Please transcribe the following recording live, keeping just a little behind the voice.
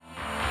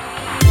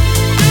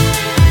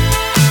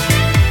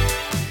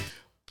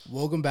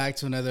Welcome back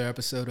to another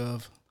episode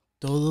of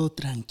Todo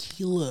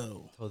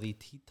Tranquilo.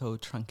 Toditito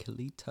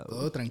tranquilito.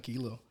 Todo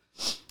Tranquilo.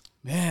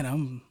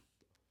 Man,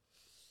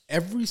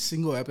 every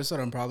single episode,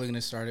 I'm probably going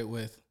to start it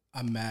with,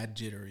 I'm mad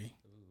jittery.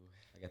 Ooh,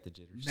 I got the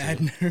jitters. Mad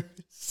too.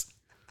 nervous.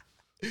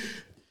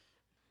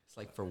 It's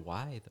like, for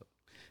why, though?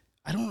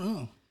 I don't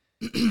know.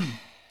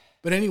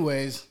 But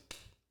anyways,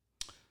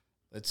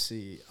 let's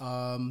see.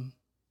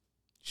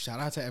 Shout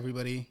out to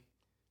everybody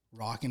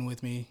rocking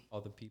with me.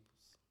 All the peoples.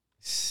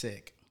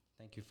 Sick.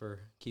 Thank you for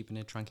keeping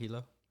it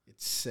tranquilo.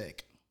 It's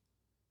sick.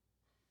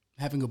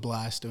 Having a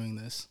blast doing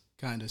this,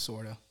 kind of,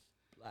 sort of.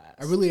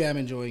 I really am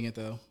enjoying it,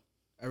 though.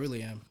 I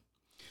really am.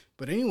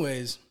 But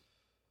anyways,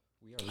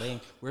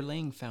 we're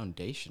laying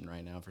foundation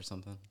right now for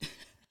something.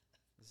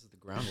 This is the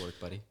groundwork,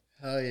 buddy.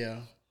 Hell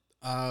yeah.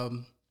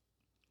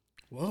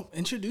 Well,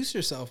 introduce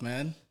yourself,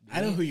 man.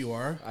 I know who you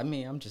are. I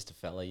mean, I'm just a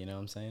fella, you know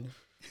what I'm saying?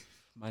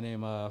 My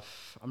name, I'm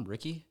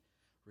Ricky.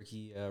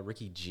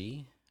 Ricky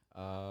G.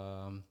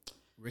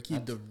 Ricky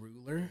the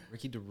Ruler.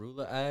 Ricky the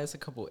Ruler. It's a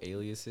couple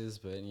aliases,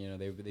 but you know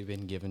they've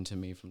been given to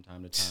me from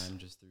time to time,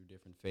 just through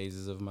different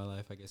phases of my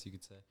life, I guess you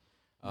could say.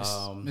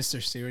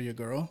 Mr. Serial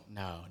Girl.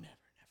 No,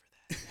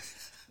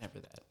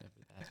 never that.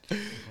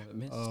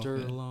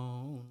 Mr.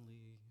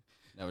 Lonely.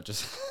 No,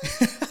 just.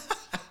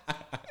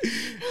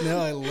 No,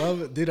 I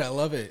love it, dude. I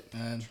love it,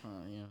 man.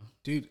 Yeah.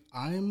 Dude,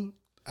 I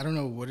don't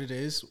know what it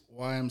is,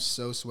 why I'm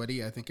so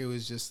sweaty. I think it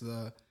was just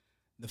the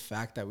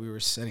fact that we were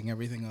setting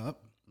everything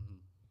up.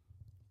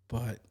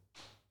 But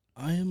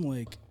I am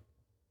like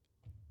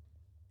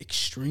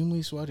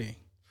extremely sweaty,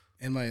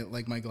 and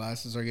my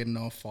glasses are getting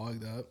all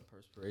fogged up.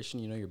 Perspiration,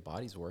 you know your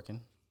body's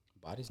working.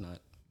 Body's not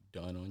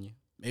done on you.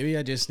 Maybe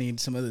I just need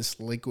some of this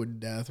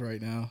liquid death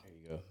right now. There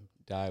you go.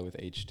 Die with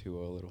H2O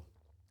a little.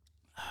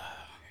 There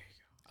you go.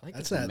 I like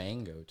That's that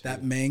mango too.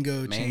 That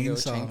mango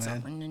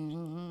chainsaw,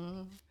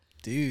 man.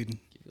 Dude,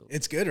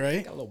 it's good,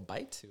 right? Got a little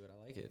bite to it.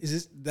 I like it.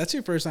 That's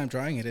your first time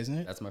trying it, isn't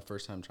it? That's my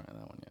first time trying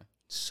that one. Yeah.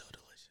 So delicious.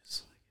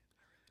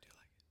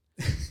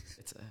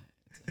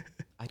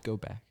 I'd go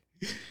back,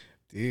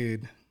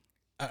 dude.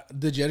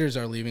 The jitters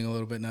are leaving a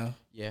little bit now.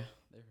 Yeah,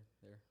 they're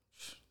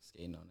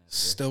skating on that.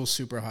 Still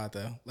super hot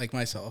though, like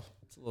myself.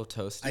 It's a little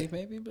toasty,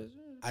 maybe, but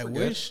I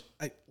wish,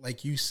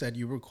 like you said,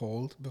 you were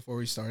cold before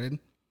we started.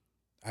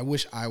 I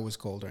wish I was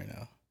cold right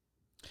now.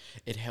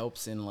 It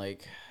helps in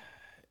like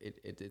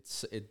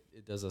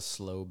it does a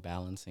slow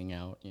balancing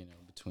out, you know,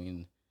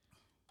 between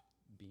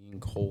being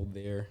cold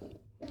there.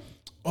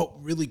 Oh,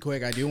 really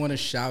quick, I do want to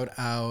shout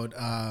out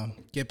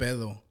Que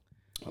Pedo.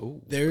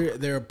 Oh,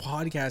 they're a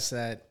podcast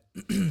that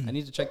I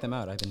need to check them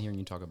out. I've been hearing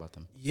you talk about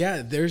them.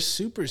 Yeah, they're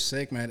super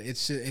sick, man.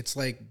 It's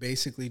like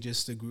basically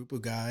just a group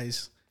of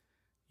guys,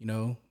 you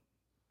know,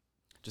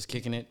 just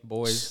kicking it,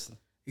 boys.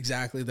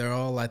 Exactly, they're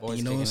all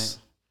Latinos.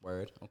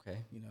 Word, okay.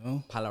 You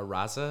know, Pala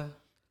Raza.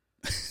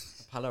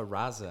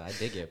 I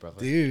dig it, brother.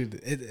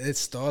 Dude,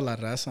 it's toda la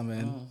raza,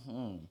 man.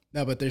 Mm-hmm.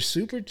 No, but they're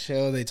super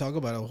chill. They talk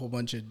about a whole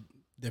bunch of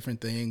different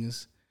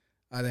things.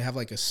 They have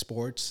like a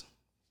sports.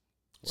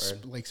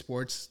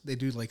 Sports. They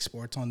do like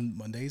sports on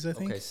Mondays, I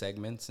think. Okay,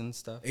 segments and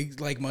stuff.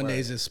 Like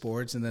Mondays is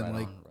sports, and then Right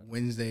like on.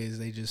 Wednesdays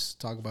they just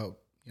talk about,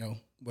 you know,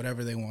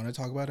 whatever they want to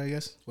talk about, I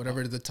guess.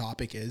 Whatever the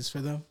topic is for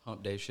them.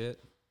 Hump day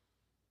shit.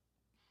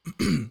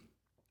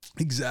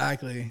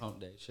 Exactly.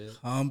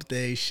 Hump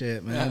day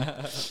shit,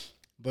 man.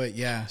 But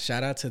yeah,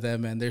 shout out to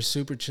them, man. They're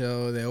super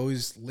chill. They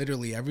always,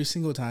 literally every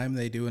single time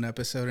they do an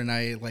episode and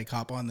I like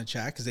hop on the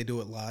chat because they do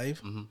it live,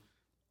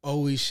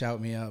 always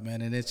shout me out,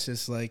 man. And it's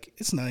just like,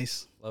 it's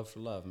nice. Love for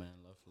love, man.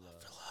 Love for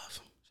love.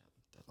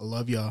 I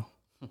love y'all.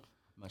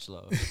 Much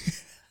love.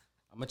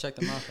 I'm going to check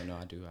them out, though. No,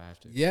 I do. I have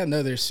to. Yeah,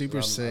 no, they're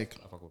super sick.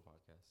 I fuck with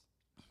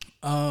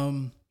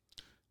podcasts.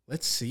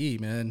 Let's see,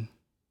 man.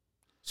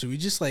 Should we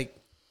just like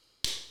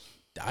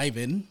dive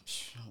in?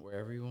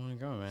 Wherever you want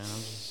to go, man.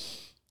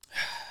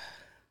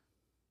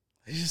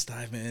 Let's just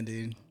dive in,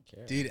 dude.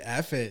 Okay. Dude,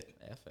 F it.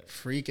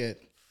 Freak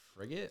it.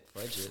 Frig it.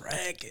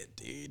 Frack it,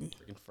 dude.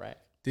 Freaking frack.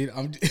 Dude,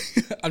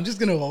 I'm just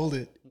gonna hold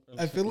it.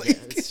 I feel like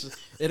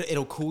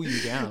it'll cool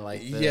you down,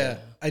 like I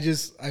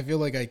feel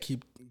like I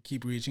keep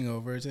reaching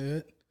over to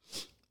it.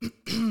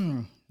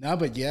 No,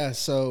 but yeah.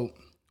 So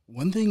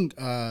one thing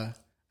I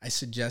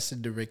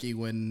suggested to Ricky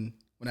when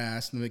I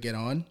asked him to get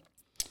on,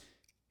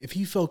 if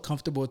he felt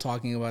comfortable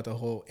talking about the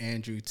whole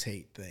Andrew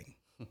Tate thing.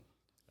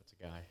 That's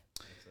a guy.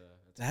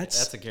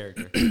 That's a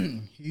character.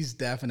 He's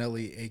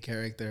definitely a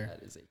character.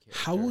 That is a character.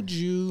 How would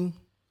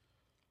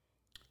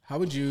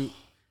you,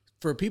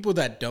 for people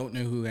that don't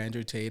know who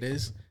Andrew Tate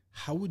is,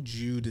 how would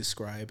you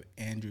describe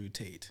Andrew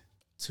Tate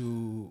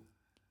to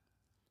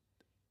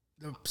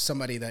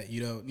somebody that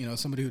you don't,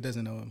 somebody who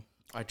doesn't know him?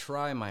 I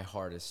try my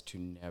hardest to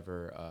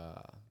never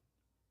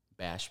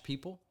bash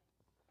people.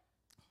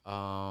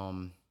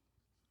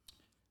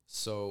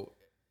 So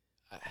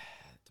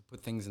to put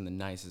things in the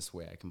nicest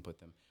way I can put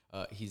them,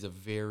 he's a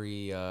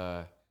very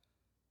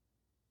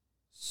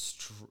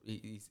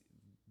he's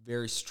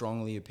very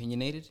strongly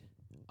opinionated.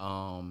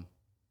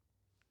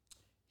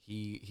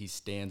 He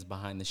stands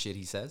behind the shit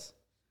he says.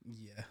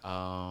 Yeah.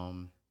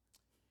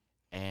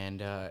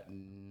 and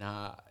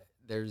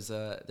there's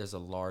a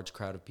large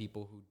crowd of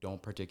people who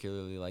don't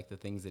particularly like the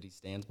things that he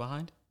stands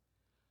behind.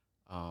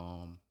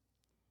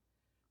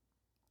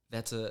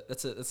 That's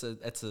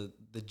the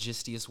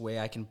gistiest way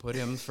I can put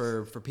him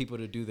for people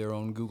to do their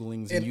own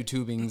Googlings and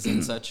YouTubings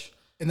and such.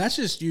 And that's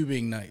just you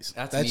being nice.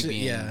 That's me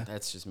being, yeah.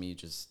 That's just me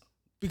just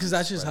because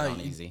that's just how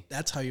you,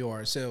 that's how you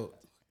are. So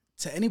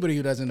to anybody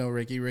who doesn't know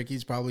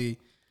Ricky's probably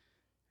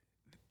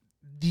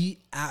the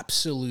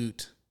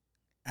absolute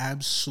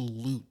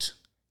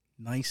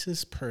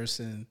nicest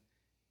person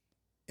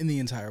in the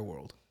entire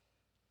world.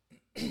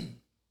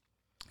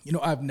 You know,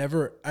 I've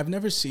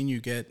never seen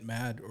you get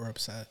mad or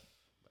upset.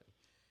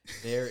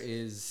 There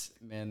is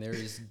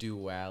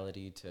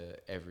duality to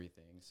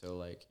everything. So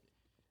like,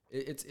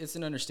 it's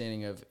an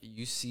understanding of,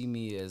 you see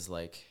me as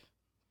like,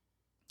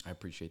 I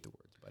appreciate the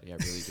words, buddy. I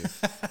really do.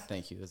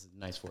 Thank you. Those are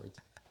nice words.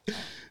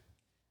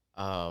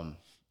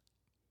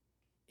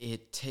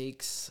 It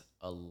takes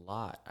a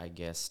lot, I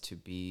guess, to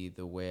be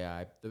the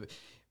way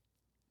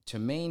to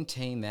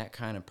maintain that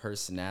kind of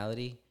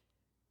personality.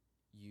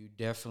 You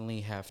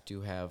definitely have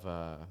to have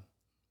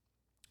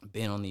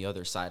been on the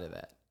other side of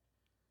that.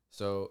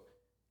 So,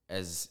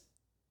 as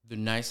the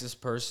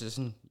nicest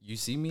person you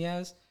see me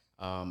as,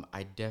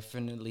 I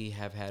definitely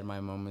have had my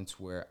moments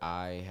where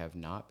I have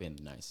not been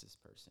the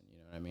nicest person. You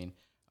know what I mean?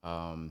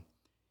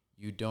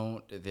 You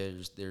don't.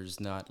 There's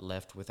not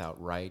left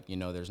without right. You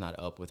know, there's not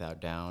up without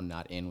down,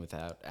 not in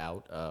without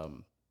out.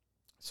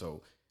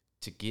 So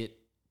to get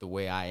the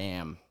way I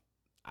am,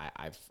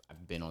 I've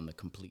been on the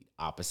complete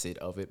opposite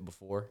of it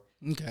before.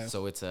 Okay.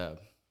 So it's an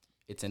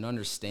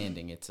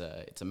understanding. It's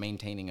a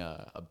maintaining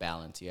a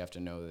balance. You have to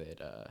know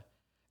that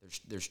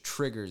there's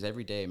triggers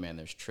every day, man.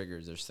 There's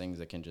triggers. There's things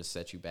that can just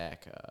set you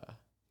back.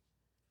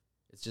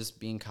 It's just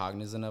being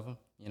cognizant of them.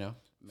 You know,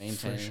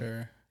 maintaining for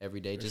sure every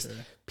day. For just sure.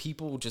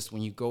 People, just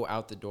when you go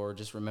out the door,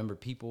 just remember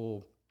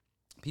people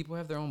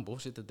have their own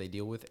bullshit that they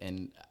deal with,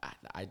 and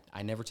I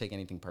never take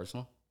anything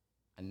personal.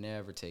 I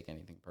know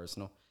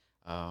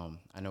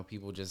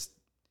people just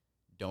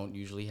don't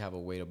usually have a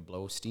way to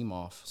blow steam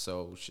off.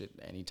 So shit,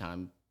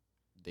 anytime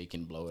they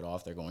can blow it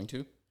off, they're going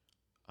to.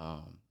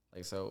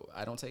 So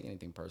I don't take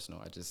anything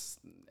personal. I just,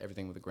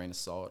 everything with a grain of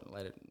salt and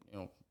let it,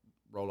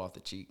 roll off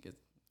the cheek.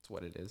 It's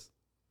what it is.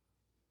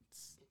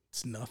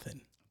 It's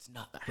nothing. It's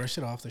nothing. Brush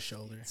it off the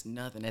shoulder. It's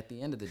nothing. At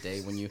the end of the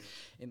day, when you,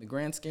 in the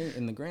grand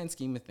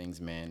scheme of things,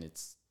 man,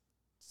 it's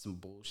some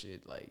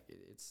bullshit. Like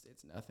it's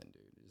nothing,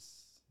 dude.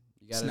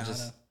 You gotta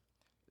just.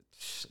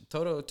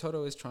 Todo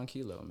is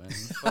tranquilo, man.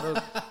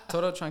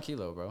 Todo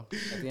tranquilo, bro.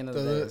 At the end of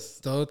the day,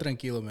 todo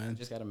tranquilo, man. You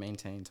just gotta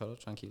maintain todo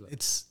tranquilo.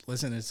 It's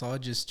all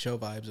just chill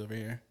vibes over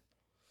here.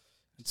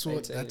 That's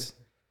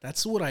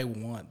what I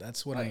want.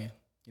 That's what when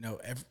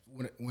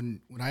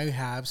I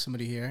have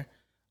somebody here,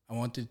 I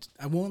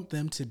want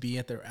them to be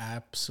at their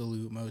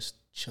absolute most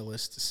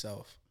chillest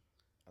self.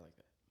 I like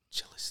that.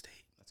 Chillest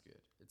state. That's good.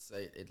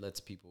 It lets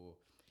people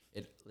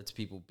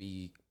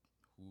be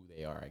who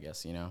they are, I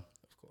guess, Of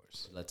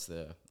course. It lets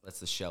the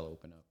shell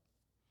open up.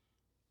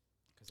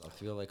 Because I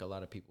feel like a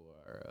lot of people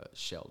are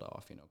shelled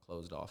off,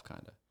 closed off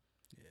kind of.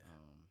 Yeah.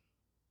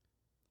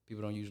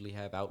 People don't usually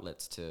have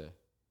outlets to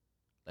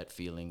let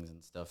feelings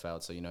and stuff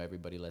out. So,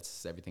 everybody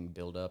lets everything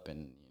build up,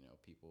 and,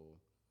 people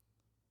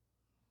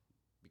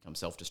become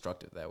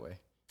self-destructive that way.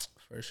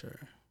 For sure.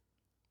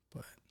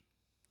 But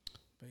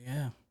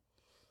yeah,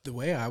 the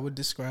way I would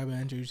describe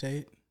Andrew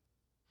Tate,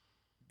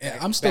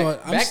 back to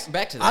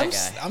that guy.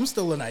 I'm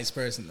still a nice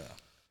person though.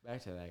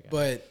 Back to that guy.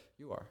 But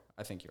you are.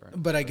 I think you are.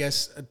 But I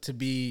guess to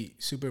be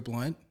super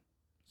blunt,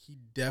 he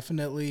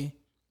definitely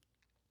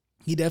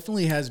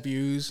has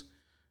views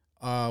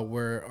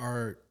where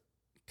are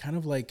kind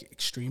of like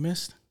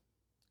extremist,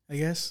 I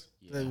guess,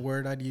 the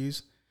word I'd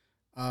use.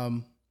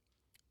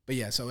 But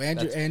yeah, so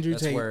Andrew Tate.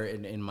 That's where,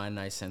 in my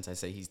nice sense, I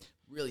say he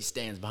really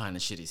stands behind the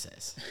shit he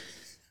says.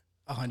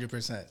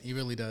 100%. He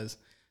really does.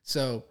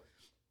 So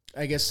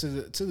I guess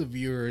to the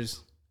viewers,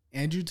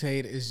 Andrew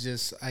Tate is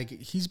just like,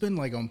 he's been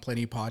like on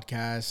plenty of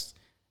podcasts.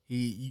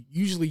 He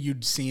usually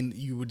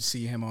you would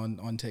see him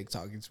on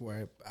TikTok. It's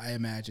where I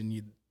imagine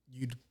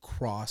you'd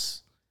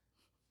cross,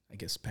 I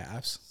guess,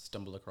 paths.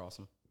 Stumble across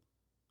him.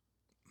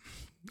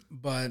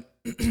 But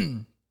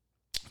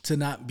to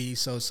not be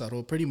so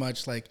subtle, pretty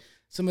much like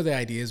some of the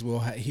ideas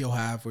he'll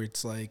have where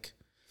it's like,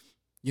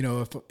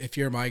 if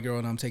you're my girl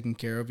and I'm taking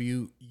care of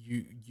you,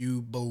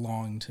 you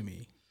belong to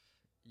me.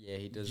 Yeah,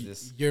 he does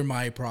this. You're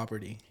my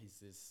property. He's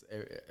this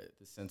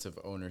the sense of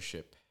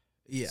ownership.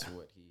 Yeah, is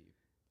what he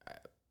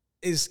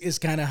is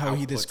kind of how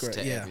he describes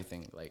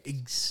everything. Like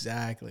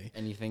exactly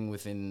anything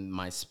within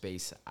my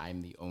space,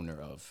 I'm the owner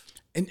of.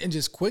 And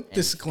just quick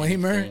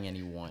disclaimer.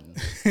 Anyone.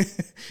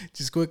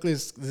 Just quick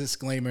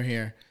disclaimer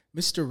here.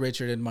 Mr.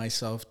 Richard and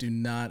myself do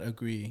not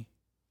agree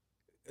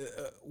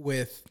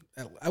with.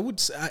 I would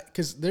say,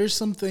 because there's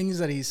some things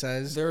that he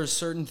says. There are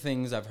certain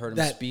things I've heard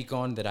him speak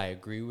on that I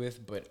agree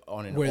with, but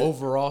on an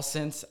overall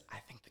sense, I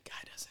think the guy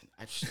doesn't.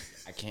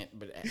 I can't.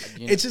 But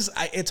it's just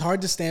it's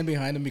hard to stand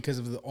behind him because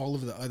of all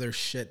of the other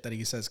shit that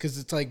he says. Because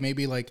it's like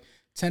maybe like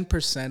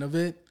 10% of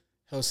it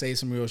he'll say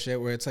some real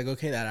shit where it's like,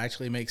 okay, that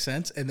actually makes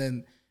sense, and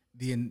then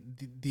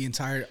the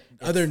entire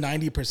other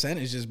 90%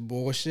 is just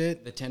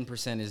bullshit. The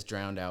 10% is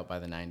drowned out by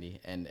the 90,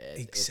 and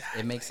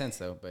it makes sense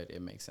though. But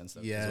it makes sense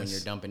though, because when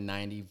you're dumping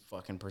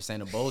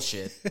 90% of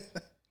bullshit,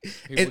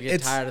 people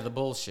get tired of the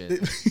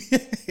bullshit.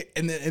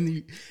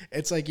 and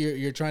it's like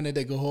you're trying to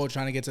dig a hole,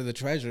 trying to get to the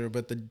treasure,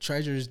 but the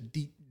treasure is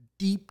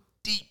deep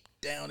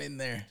down in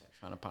there.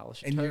 Trying to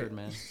polish a turd,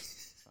 man.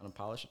 Trying to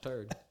polish a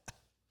turd.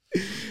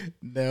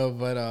 No,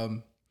 but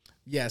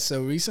yeah.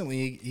 So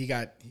recently he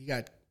got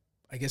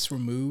I guess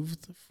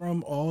removed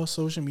from all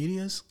social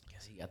medias. I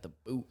guess he got the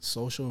boot.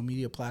 Social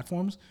media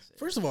platforms.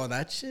 First of all,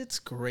 that shit's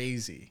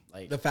crazy.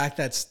 Like the fact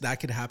that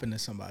could happen to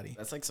somebody.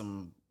 That's like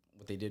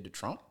what they did to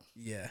Trump.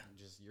 Yeah.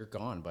 Just you're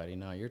gone, buddy.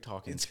 No, you're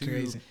talking. It's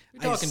crazy.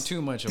 You're talking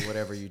too much of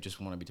whatever you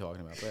just want to be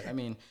talking about. But I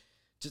mean,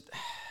 just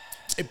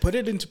it put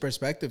it into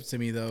perspective to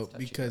me though,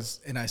 because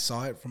and I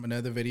saw it from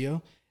another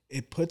video.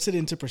 It puts it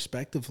into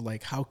perspective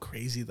like how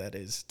crazy that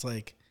is. It's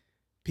like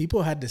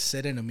people had to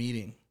sit in a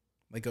meeting,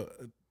 like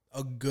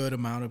a good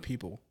amount of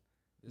people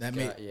that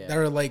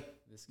are like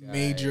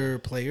major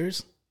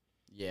players.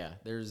 Yeah,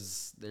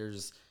 there's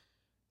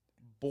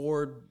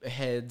board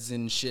heads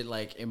and shit,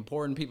 like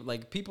important people,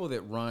 like people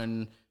that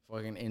run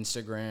fucking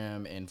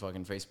Instagram and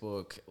fucking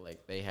Facebook.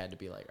 Like they had to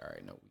be like, all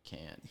right, no, we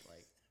can't.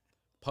 Like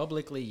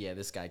publicly, yeah,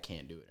 this guy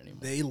can't do it anymore.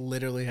 They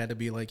literally had to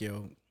be like,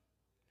 yo,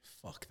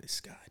 fuck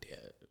this guy, dude.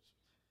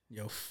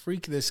 Yo,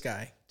 freak this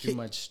guy. Too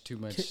much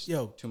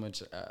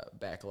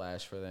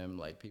backlash for them.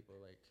 Like people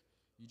like,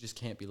 you just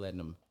can't be letting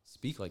them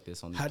speak like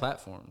this on these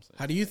platforms.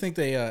 How do you think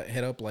they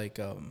hit up like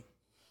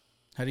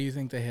how do you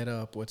think they hit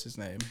up what's his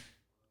name?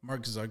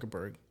 Mark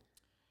Zuckerberg,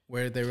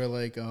 where they were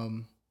like they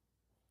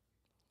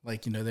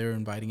were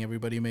inviting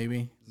everybody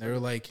maybe. They were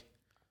like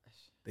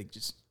they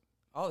just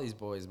all these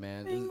boys,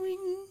 man.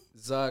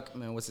 Zuck,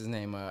 man, what's his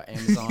name?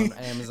 Amazon.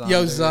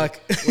 Yo, dude. Zuck.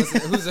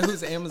 Who's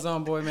the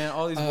Amazon boy, man?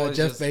 All these boys.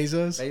 Jeff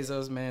Bezos.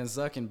 Bezos, man.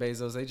 Zuck and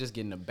Bezos, they just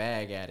getting a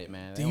bag at it,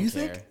 man. Do you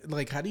think,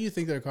 like, how do you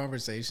think their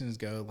conversations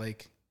go?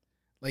 Like,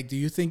 do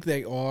you think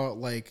they all,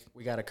 like...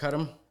 We got to cut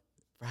them?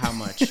 For how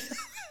much?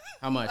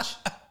 How much?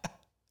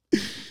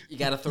 You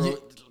got to throw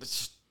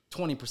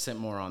 20%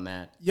 more on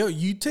that. Yo,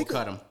 you take... We'll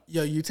cut them.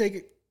 Yo, you take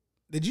it...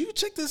 Did you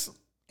check this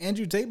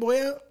Andrew Tate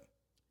boy out?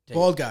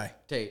 Bald guy.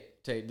 Tate,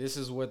 this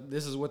is what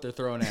they're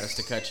throwing at us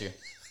to cut you.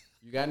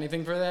 You got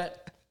anything for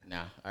that?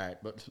 Nah. All right,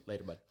 but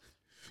later, bud.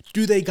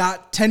 Do they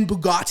got 10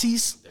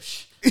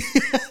 Bugattis?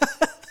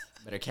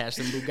 Better cash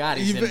them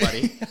Bugattis in,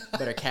 buddy.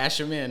 Better cash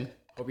them in.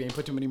 Hope you ain't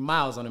put too many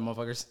miles on them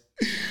motherfuckers.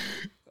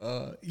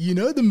 You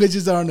know the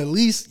midgets are on the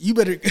lease. You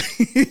better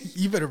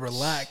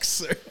relax,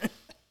 sir.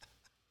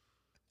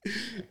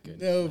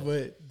 No,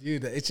 but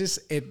dude, it's just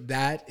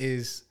that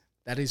is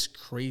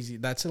crazy.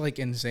 That's like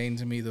insane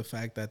to me. The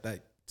fact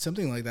that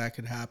something like that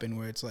could happen,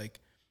 where it's like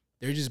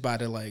they're just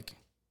about to like,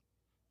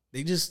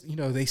 they just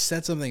they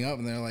set something up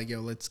and they're like,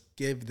 yo, let's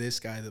give this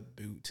guy the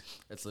boot.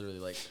 That's literally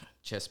like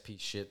chess piece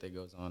shit that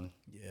goes on.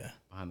 Yeah,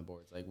 behind the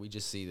boards. Like we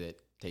just see that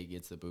Tate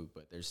gets the boot,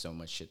 but there's so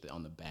much shit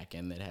on the back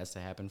end that has to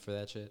happen for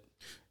that shit.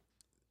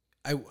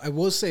 I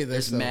will say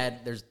this.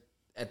 There's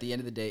at the end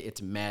of the day,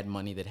 it's mad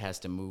money that has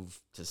to move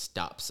to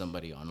stop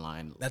somebody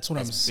online. That's what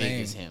I'm saying.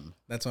 Big as him.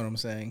 That's what I'm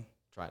saying.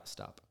 Try to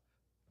stop him.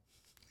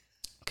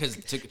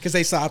 Because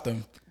they stopped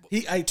him.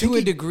 To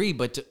a degree,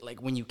 but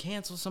like when you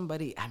cancel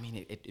somebody, I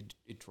mean,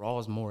 it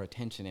draws more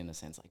attention in a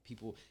sense. Like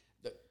people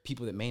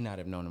that may not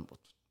have known him,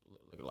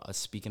 us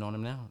speaking on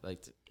him now.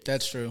 Like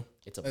that's true.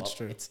 That's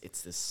true.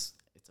 It's a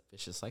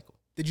vicious cycle.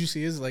 Did you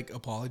see his like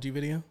apology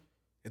video?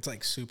 It's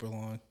like super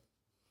long.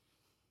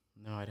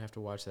 No, I'd have to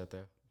watch that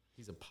though.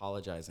 He's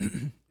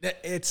apologizing.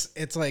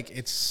 It's like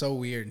it's so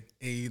weird.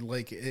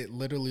 It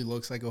literally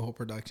looks like a whole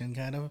production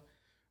kind of.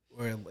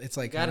 Where it's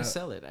like you gotta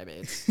sell it. I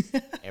mean,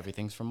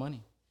 everything's for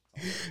money.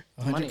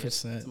 100%.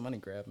 It's a money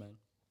grab, man.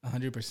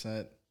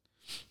 100%.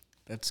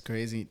 That's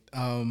crazy.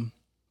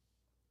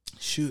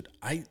 Shoot,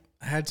 I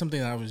had something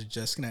that I was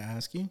just gonna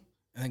ask you,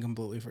 and I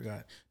completely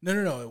forgot.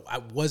 No. I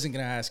wasn't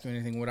gonna ask you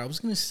anything. What I was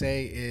gonna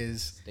say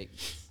is,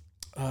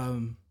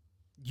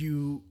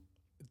 the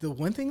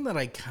one thing that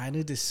I kind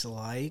of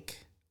dislike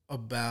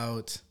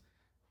about,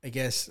 I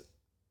guess,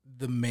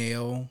 the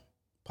male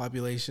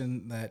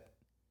population that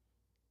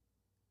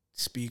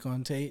speak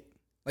on Tate.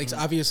 Like, so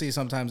obviously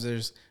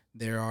sometimes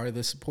there are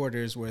the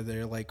supporters where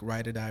they're like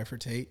ride or die for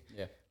Tate.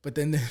 Yeah. But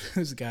then there's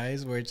those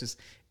guys where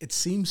it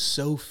seems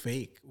so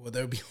fake. Where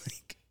they'll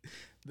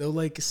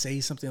like say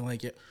something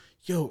like,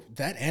 yo,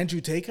 that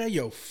Andrew Tate guy,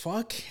 yo,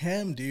 fuck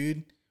him,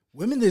 dude.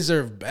 Women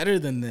deserve better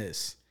than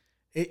this.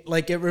 It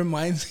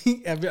reminds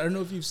me, I don't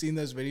know if you've seen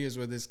those videos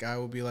where this guy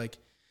will be like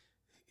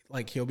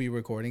he'll be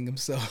recording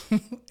himself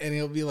and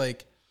he'll be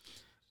like,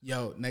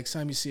 yo, next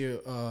time you see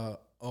a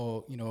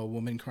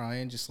woman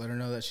crying, just let her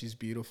know that she's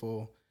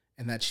beautiful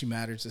and that she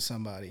matters to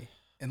somebody.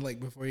 And like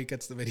before he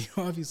cuts the video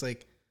off, he's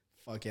like,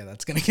 fuck yeah,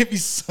 that's gonna give me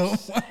so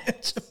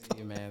much.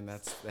 See, man,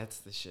 that's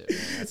the shit,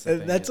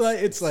 man. That's why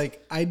it's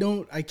like I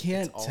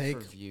can't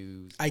take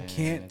views. I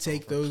can't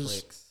take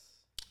those. Clicks.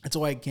 That's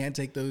why I can't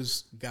take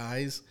those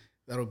guys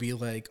that'll be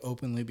like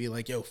openly be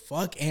like, yo,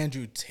 fuck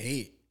Andrew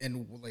Tate.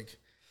 And like,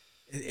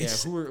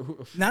 it's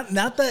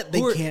not that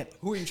they can't.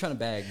 Who are you trying to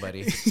bag,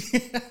 buddy?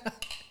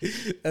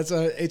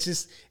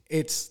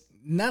 It's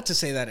not to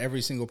say that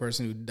every single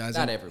person who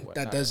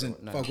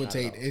doesn't, fuck with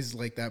Tate is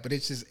like that, but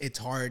it's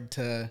hard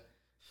to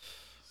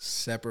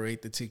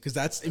separate the two, because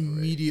that's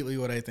immediately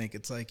what I think.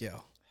 It's like,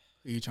 yo,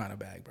 who are you trying to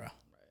bag, bro?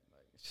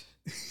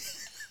 Right.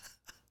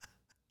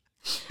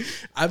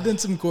 I've done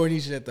some corny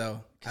shit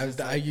though.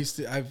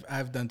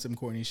 I've done some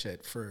corny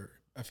shit for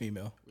a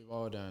female. We've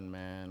all done,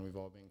 man. We've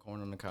all been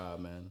corn on the cob,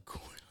 man.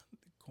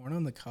 Corn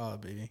on the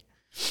cob, baby.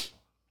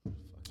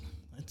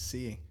 Let's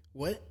see.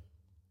 What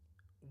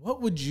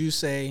would you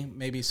say,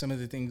 maybe some of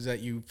the things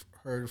that you've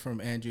heard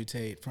from Andrew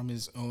Tate from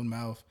his own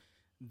mouth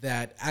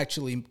that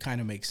actually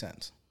kind of make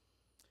sense?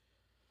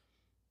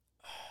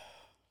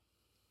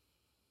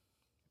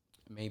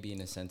 Maybe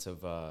in a sense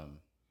of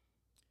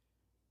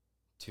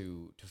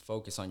to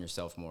focus on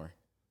yourself more.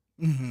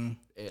 Mm-hmm.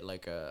 It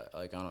like a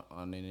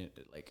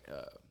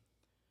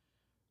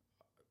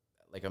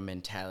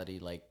mentality,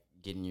 like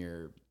getting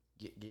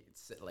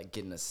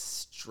getting a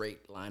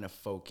straight line of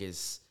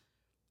focus.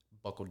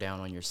 Buckle down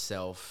on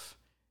yourself.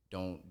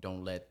 Don't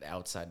let the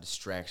outside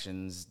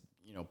distractions,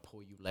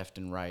 pull you left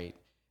and right.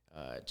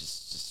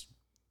 Just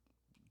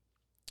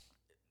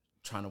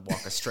trying to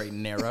walk a straight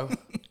and narrow.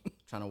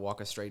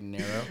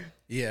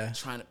 Yeah.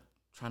 Trying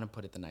to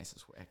put it the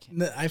nicest way I can.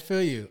 No, I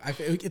feel you.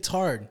 It's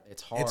hard.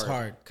 It's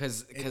hard.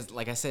 Because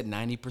like I said,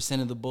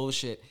 90% of the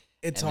bullshit.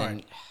 It's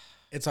hard.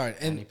 It's hard.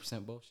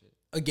 90% bullshit.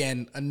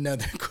 Again,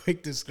 another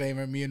quick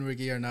disclaimer. Me and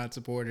Ricky are not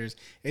supporters.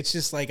 It's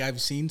just like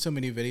I've seen so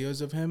many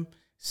videos of him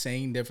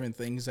saying different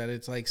things that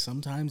it's like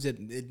sometimes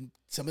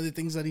some of the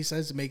things that he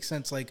says make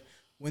sense. Like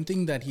one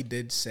thing that he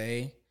did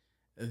say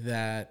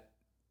that,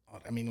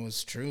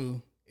 was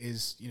true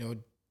is,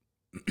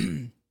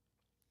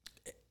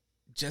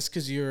 just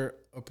because you're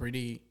a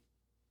pretty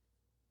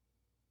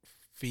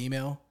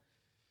female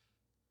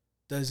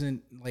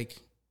doesn't, like,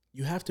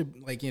 you have to,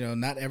 like,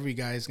 not every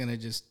guy is going to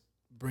just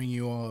bring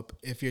you up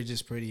if you're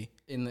just pretty,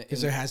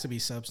 because there has to be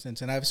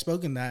substance. And I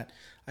spoke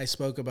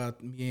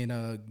about me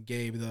and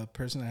Gabe, the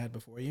person I had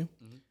before you.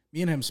 Mm-hmm.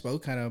 Me and him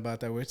spoke kind of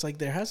about that, where it's like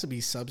there has to be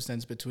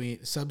substance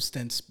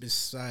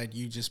beside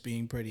you just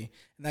being pretty,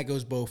 and that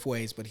goes both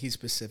ways. But he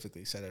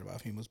specifically said it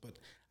about females, but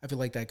I feel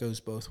like that goes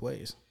both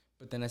ways.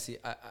 But then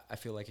I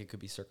feel like it could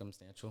be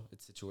circumstantial.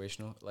 It's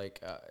situational.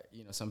 Like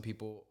some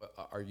people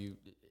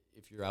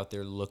if you're out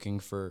there looking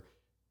for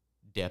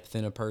depth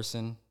in a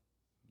person,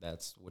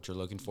 that's what you're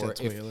looking for.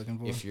 That's what you're looking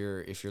for. If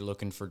you're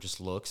looking for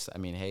just looks,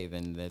 hey,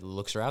 then the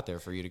looks are out there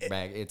for you to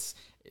bag.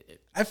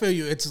 I feel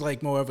you. It's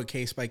like more of a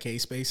case by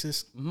case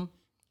basis. Mm-hmm.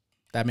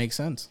 That makes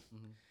sense.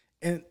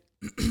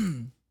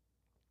 Mm-hmm.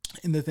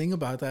 And the thing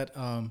about that,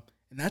 and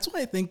that's why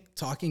I think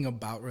talking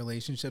about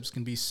relationships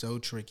can be so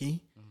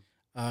tricky,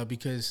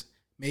 because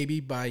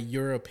maybe by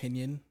your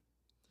opinion,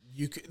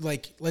 you could,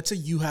 like, let's say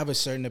you have a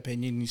certain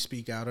opinion, you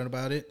speak out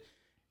about it,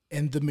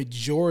 and the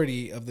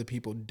majority of the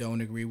people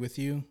don't agree with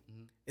you.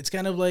 It's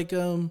kind of like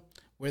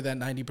where that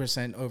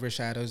 90%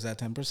 overshadows that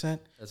 10%.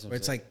 Where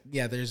it's like,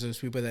 yeah, there's those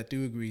people that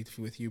do agree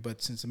with you,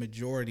 but since the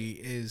majority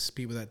is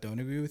people that don't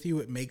agree with you,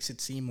 it makes it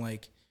seem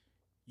like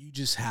you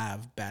just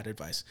have bad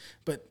advice.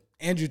 But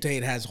Andrew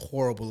Tate has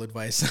horrible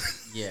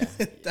advice. Yeah.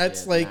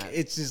 That's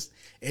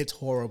it's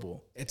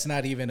horrible. It's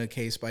not even a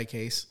case by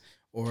case,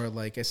 or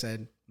like I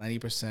said,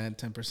 90%,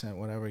 10%,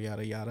 whatever,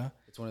 yada, yada.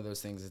 It's one of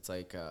those things. It's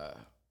like,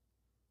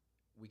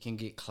 we can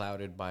get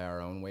clouded by our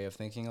own way of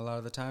thinking a lot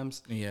of the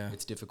times. Yeah.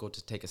 It's difficult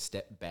to take a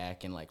step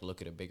back and like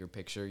look at a bigger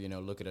picture,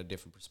 look at a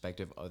different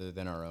perspective other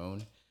than our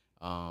own.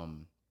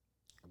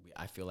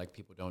 I feel like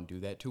people don't do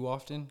that too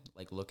often.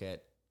 Like look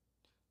at,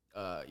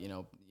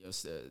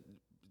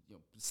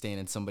 staying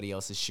in somebody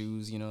else's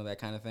shoes, that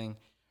kind of thing.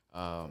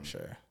 For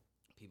sure.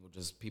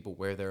 People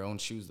wear their own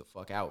shoes the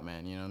fuck out,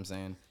 man. You know what I'm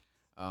saying?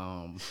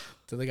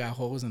 So they got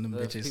holes in them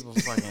bitches. People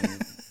fucking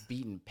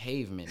beating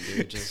pavement,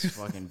 dude. Just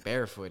fucking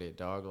barefooted,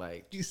 dog.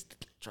 Like,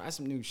 try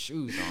some new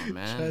shoes on,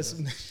 man.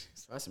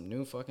 Try some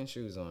new fucking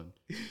shoes on.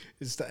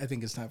 I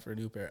think it's time for a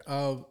new pair.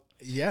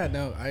 Yeah,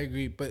 no, I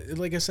agree. But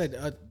like I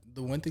said,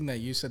 the one thing that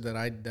you said that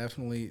I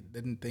definitely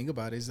didn't think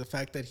about is the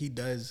fact that he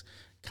does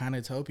kind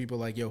of tell people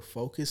like, yo,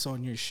 focus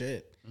on your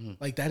shit. Mm-hmm.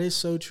 Like that is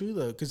so true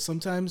though, because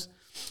sometimes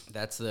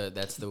that's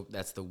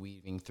the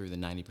weaving through the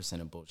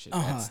 90% of bullshit.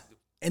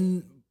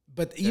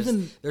 But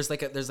even there's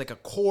like a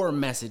core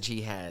message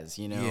he has,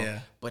 Yeah.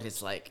 But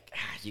it's like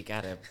you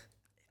gotta.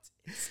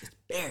 It's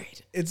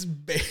buried.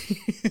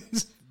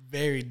 It's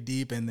very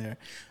deep in there.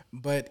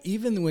 But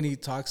even when he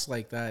talks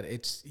like that,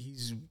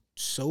 he's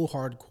so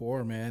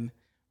hardcore, man.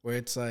 Where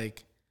it's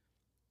like,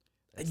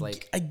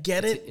 I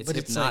get it. It's but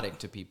hypnotic it's like,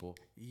 to people.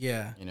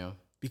 Yeah.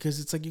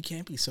 Because it's like you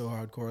can't be so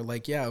hardcore.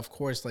 Like, yeah, of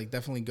course, like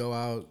definitely go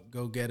out,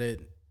 go get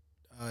it,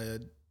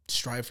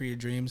 strive for your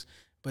dreams.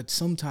 But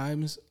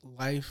sometimes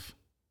life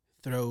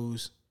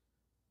throws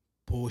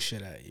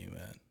bullshit at you,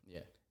 man.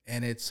 Yeah.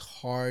 And it's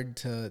hard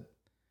to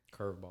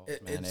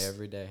curveballs, man,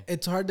 every day.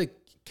 It's hard to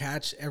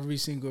catch every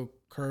single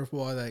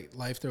curveball that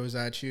life throws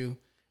at you,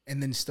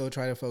 and then still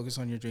try to focus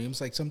on your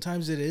dreams. Like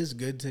sometimes it is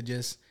good to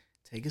just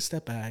take a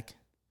step back,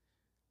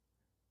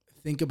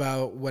 think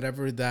about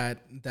whatever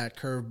that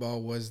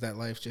curveball was that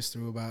life just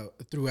threw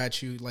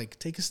at you. Like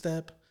take a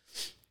step,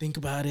 think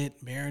about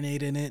it,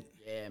 marinate in it.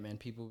 Yeah, man.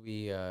 People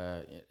be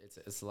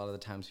it's a lot of the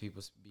times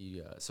people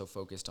be so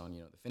focused on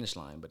the finish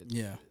line, but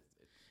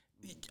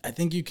I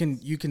think you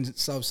can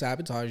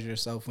self-sabotage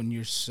yourself when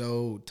you're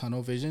so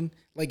tunnel vision.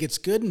 Like it's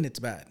good and it's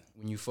bad.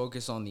 When you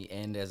focus on the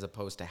end as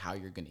opposed to how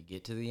you're going to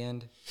get to the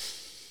end.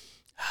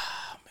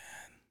 Oh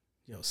man.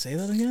 Yo, say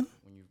that again?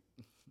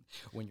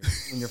 When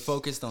you're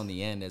focused on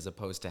the end as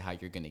opposed to how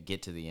you're going to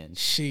get to the end.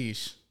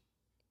 Sheesh.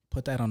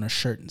 Put that on a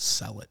shirt and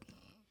sell it.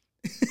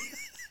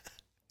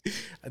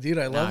 Dude,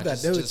 I love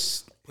that. No,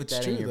 just put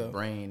that in your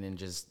brain and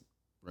just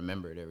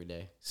remember it every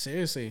day.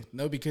 Seriously.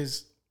 No,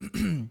 because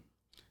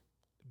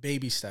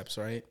baby steps,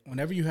 right?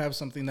 Whenever you have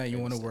something that you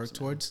want to work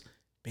towards,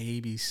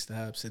 baby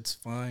steps. It's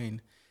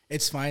fine.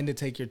 It's fine to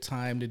take your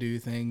time to do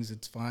things.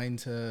 It's fine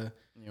to...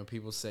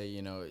 people say,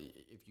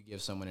 if you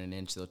give someone an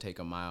inch, they'll take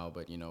a mile.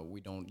 But,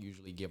 we don't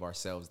usually give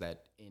ourselves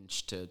that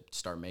inch to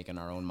start making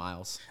our own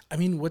miles. I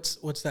mean, what's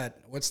that?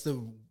 What's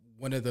the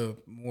one of the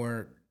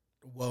more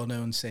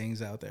well-known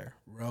sayings out there?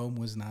 Rome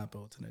was not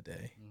built in a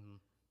day. Mm-hmm. And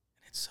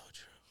it's so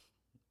true.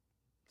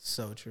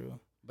 So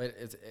true. But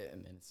it's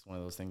one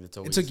of those things that's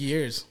always... It took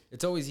years.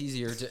 It's always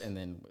easier to... And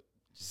then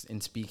just in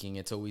speaking,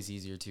 it's always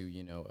easier to,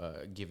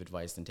 give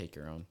advice than take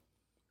your own.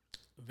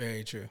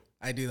 Very true.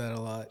 I do that a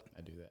lot.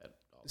 I do that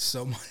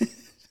so much.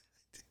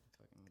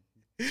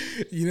 I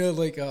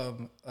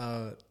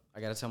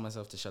gotta tell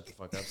myself to shut the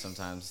fuck up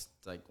sometimes,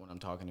 like when I'm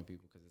talking to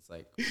people, because it's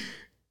like,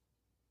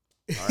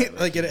 all right,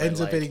 like it ends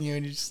up hitting you,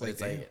 and you're just like,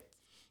 it's like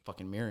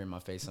fucking mirror in my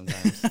face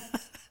sometimes.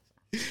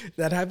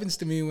 That happens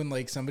to me when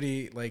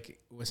somebody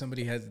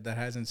that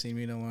hasn't seen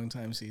me in a long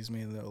time sees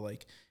me, and they're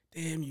like,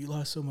 "Damn, you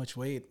lost so much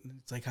weight." And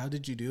it's like, "How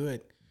did you do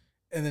it?"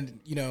 And then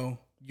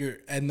you're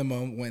in the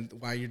moment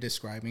while you're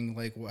describing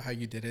how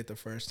you did it the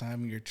first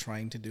time, you're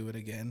trying to do it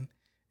again,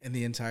 and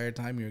the entire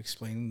time you're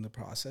explaining the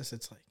process.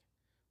 It's like,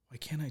 why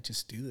can't I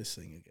just do this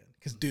thing again?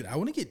 Because dude, I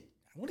want to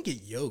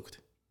get yoked.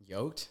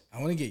 Yoked? I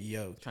want to get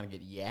yoked. Trying to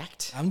get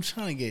yacked? I'm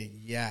trying to get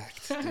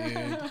yacked,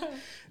 dude.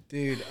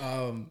 Dude,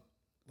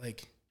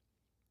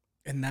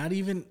 and not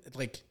even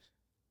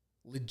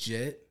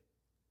legit.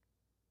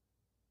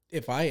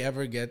 If I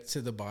ever get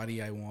to the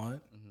body I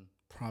want,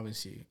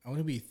 promise you, I want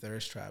to be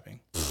thirst trapping.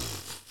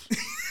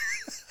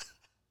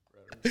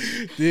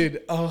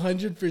 Dude,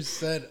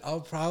 100%.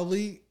 I'll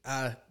probably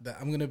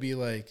I'm gonna be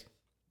like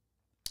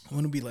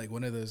one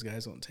of those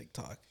guys on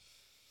TikTok,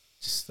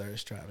 just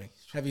thirst trapping.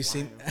 Have you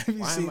seen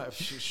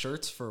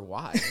shirts for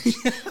why?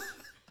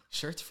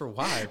 Shirts for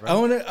why, bro? I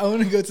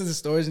wanna go to the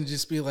stores and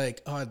just be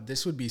like, oh,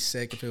 this would be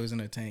sick if it was in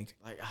a tank.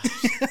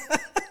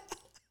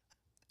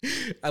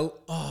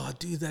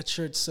 Dude, that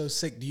shirt's so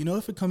sick. Do you know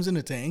if it comes in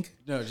a tank?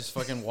 No, just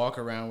fucking walk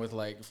around with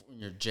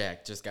your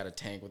jack just got a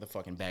tank with a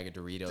fucking bag of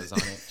Doritos on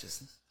it.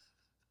 Just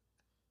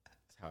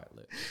that's how I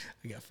live.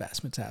 I got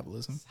fast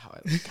metabolism. That's how I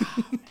live.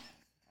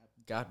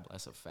 God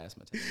bless a fast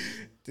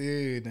metabolism.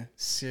 Dude,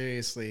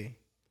 seriously.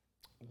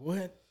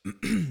 What?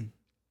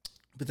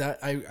 But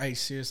that I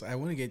seriously I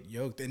want to get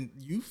yoked. And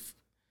you've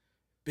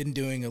been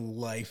doing a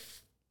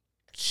lifestyle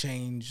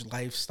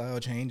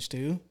change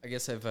too. I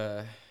guess I've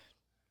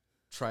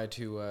try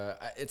to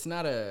it's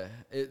not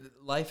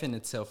life in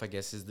itself, I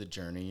guess, is the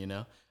journey,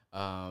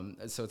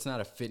 so it's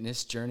not a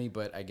fitness journey,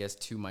 but I guess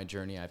to my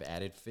journey I've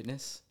added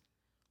fitness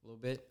a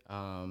little bit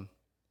over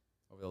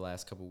the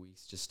last couple of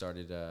weeks. Just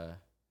started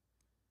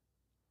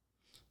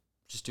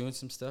just doing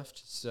some stuff,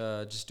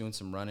 just doing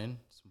some running,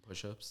 some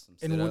push-ups, some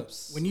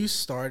sit-ups. And when you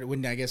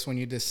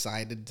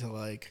decided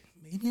to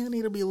maybe I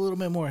need to be a little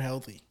bit more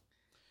healthy,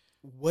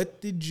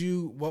 what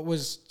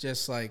was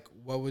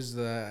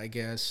the, I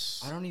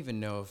guess... I don't even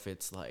know if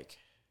it's,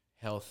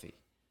 healthy.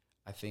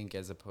 I think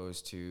as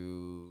opposed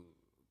to...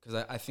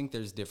 Because I think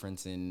there's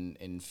difference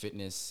in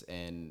fitness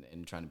and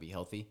trying to be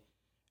healthy.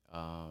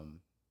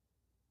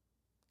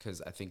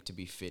 Because I think to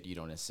be fit, you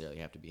don't necessarily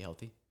have to be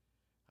healthy.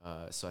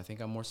 So I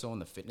think I'm more so on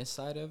the fitness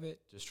side of it,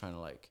 just trying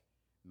to,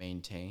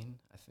 maintain.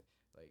 I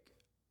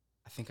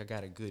think I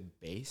got a good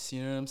base,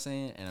 you know what I'm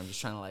saying? And I'm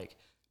just trying to,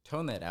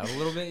 tone that out a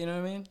little bit, you know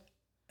what I mean?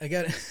 I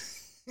got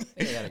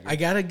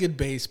a good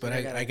base, but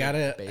I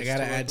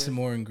gotta add some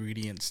more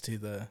ingredients to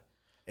the.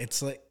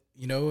 It's what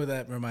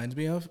that reminds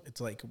me of? It's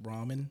like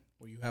ramen,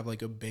 where you have a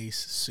base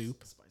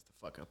soup. Spice the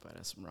fuck up out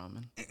of some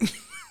ramen.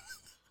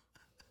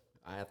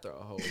 I throw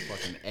a whole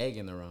fucking egg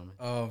in the ramen.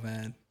 Oh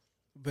man,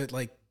 but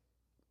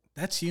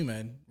that's you,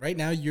 man. Right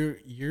now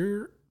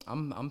you're.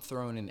 I'm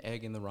throwing an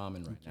egg in the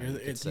ramen right now.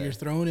 You're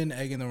throwing an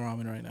egg in the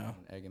ramen right now.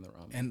 An egg in the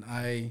ramen, and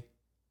I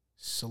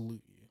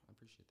salute you. I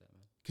appreciate that,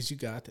 man. Because you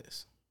got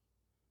this.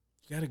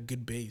 You got a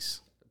good base.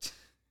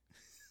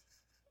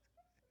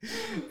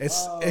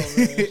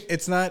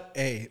 It's not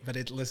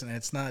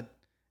it's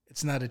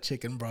not a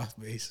chicken broth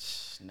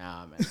base.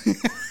 Nah, man.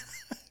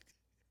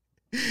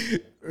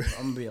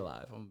 I'm gonna be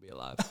alive.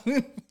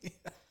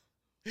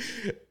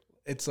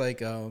 It's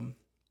like no,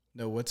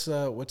 what's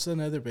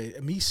another base?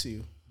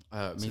 Miso. It's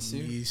a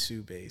Miso,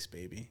 miso base,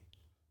 baby.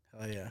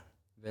 Hell yeah.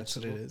 That's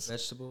what it is.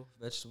 Vegetable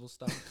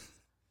stock.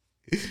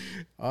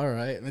 All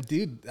right,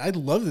 dude. I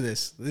love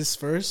this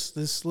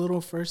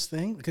little first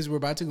thing because we're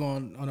about to go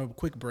on a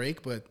quick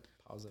break, but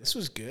Pause it. this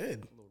was good.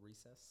 A little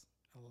recess.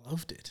 I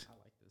loved it. I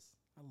like this.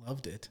 I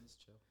loved it. Let's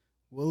chill.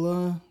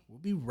 We'll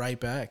be right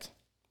back.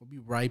 We'll be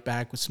right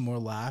back with some more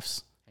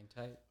laughs. Hang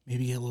tight.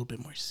 Maybe get a little bit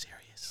more serious.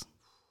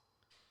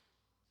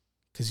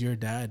 Cause you're a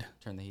dad.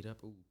 Turn the heat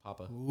up. Ooh,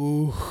 Papa.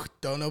 Ooh,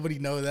 don't nobody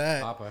know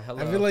that. Papa,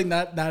 hello. I feel like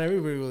not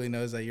everybody really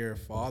knows that you're a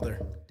father.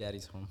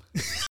 Daddy's home.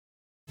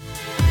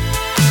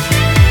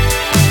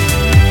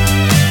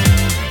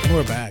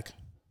 We're back.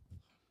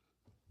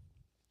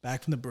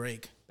 Back from the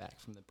break. Back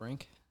from the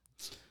brink.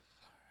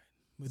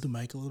 Move the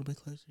mic a little bit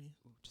closer to you.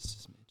 Ooh,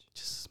 just a smidge.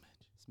 Just a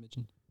smidge.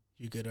 Smidgen.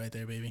 You good right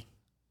there, baby?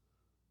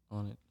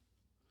 On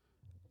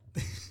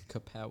it.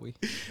 Kapowie.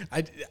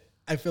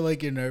 I feel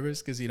like you're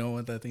nervous because you don't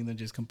want that thing to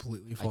just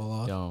completely fall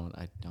off. I don't want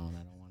it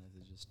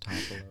to just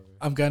topple over.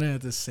 I'm kind of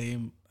at the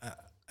same.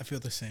 I feel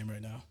the same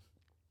right now.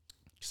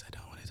 Because I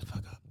don't want it to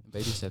fuck up.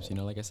 Baby steps,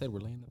 like I said,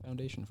 we're laying the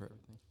foundation for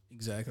everything.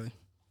 Exactly.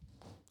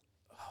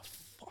 Oh,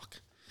 fuck.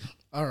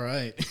 All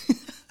right.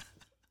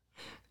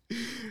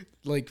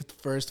 Like, the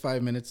first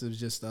 5 minutes is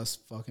just us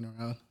fucking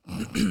around.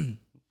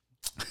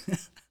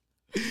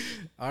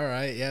 All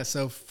right. Yeah.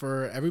 So,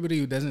 for everybody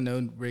who doesn't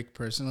know Rick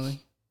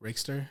personally, Rick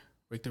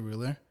the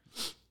Ruler,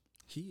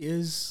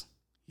 he's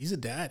a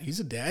dad. He's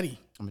a daddy.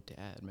 I'm a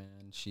dad,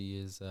 man. She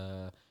is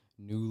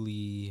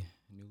newly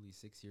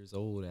 6 years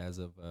old as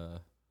of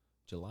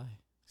July.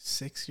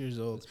 6 years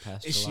old.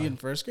 Is July. she in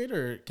first grade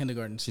or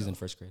kindergarten? She's in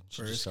first grade.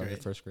 She just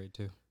started first grade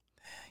too.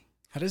 Dang.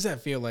 How does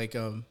that feel like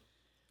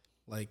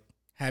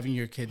having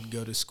your kid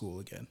go to school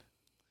again?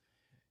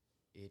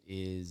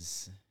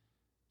 It's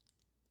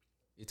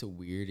a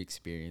weird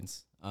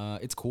experience.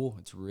 It's cool.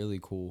 It's really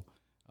cool.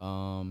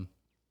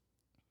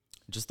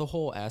 Just the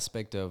whole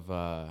aspect of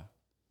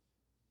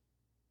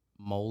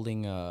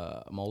molding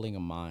a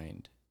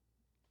mind,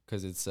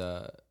 because it's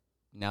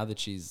now that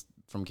she's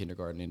from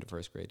kindergarten into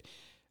first grade,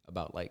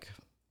 about like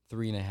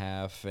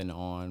 3.5 and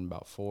on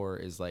about 4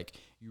 is like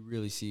you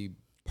really see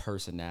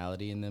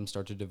personality in them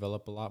start to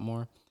develop a lot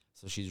more.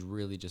 So she's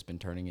really just been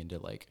turning into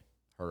like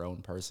her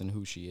own person,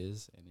 who she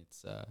is, and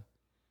it's a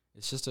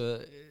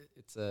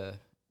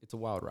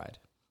wild ride.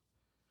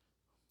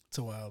 It's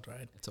a wild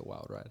ride. It's a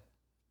wild ride.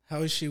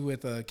 How is she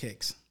with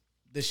kicks?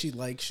 Does she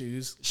like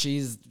shoes? She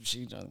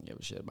doesn't give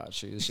a shit about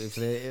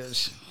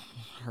shoes.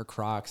 Her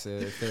Crocs,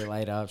 if they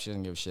light up, she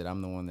doesn't give a shit.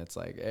 I'm the one that's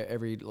like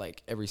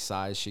every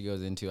size she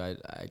goes into,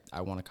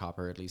 I want to cop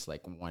her at least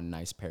like one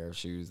nice pair of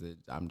shoes that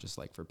I'm just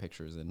like for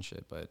pictures and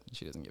shit. But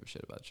she doesn't give a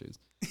shit about shoes.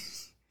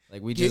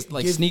 Like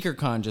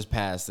SneakerCon just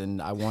passed,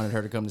 and I wanted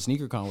her to come to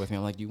SneakerCon with me.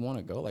 I'm like, "You want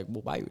to go? Like,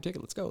 we'll buy you a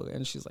ticket. Let's go."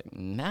 And she's like,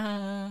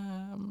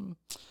 "Nah."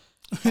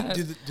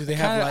 Do they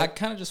have? I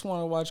kind of just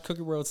want to watch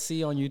Cookie World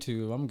C on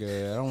YouTube. I'm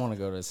good. I don't want to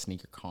go to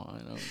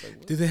SneakerCon. I was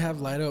like, do they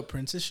have light up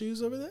princess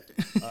shoes over there?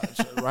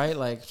 Right?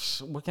 Like,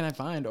 what can I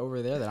find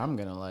over there that I'm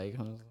gonna like?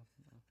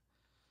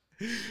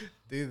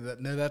 Dude,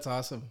 that's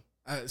awesome.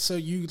 So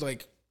you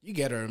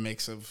get her a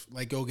mix of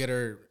like, go get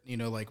her,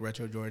 like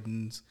retro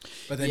Jordans,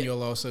 but then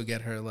you'll also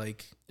get her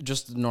like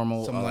just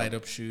normal some light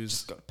up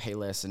shoes, just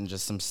Payless, and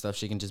just some stuff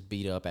she can just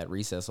beat up at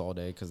recess all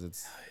day, because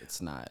it's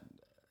not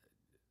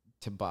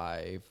to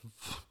buy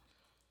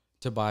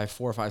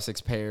 4, 5,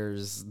 6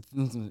 pairs,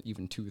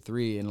 even 2,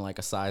 3 in like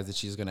a size that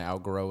she's gonna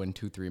outgrow in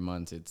 2, 3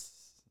 months.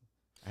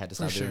 I had to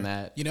stop doing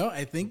that.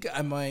 I think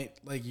I might,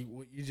 like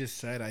what you just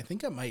said, I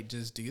think I might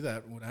just do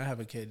that when I have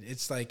a kid.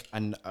 It's like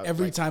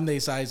every time they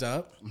size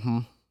up,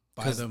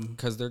 buy them.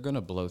 Because they're going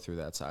to blow through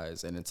that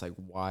size. And it's like,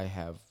 why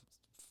have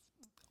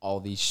all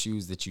these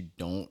shoes that they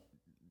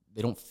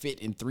don't fit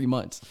in 3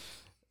 months?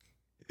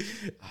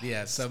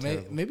 Yeah, so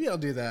maybe I'll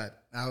do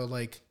that. I'll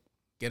like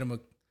get them a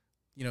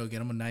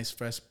nice,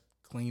 fresh,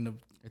 clean of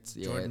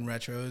Jordan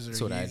Retros or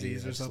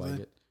Yeezys or something.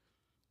 Like it.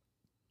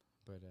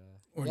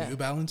 But, New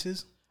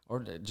Balances. Or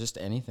just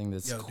anything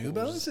that's cool. New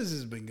Balances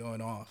has been going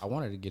off. I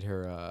wanted to get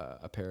her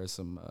a pair of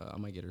some. I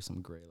might get her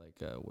some gray, like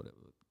the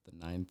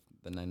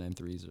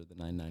 993s or the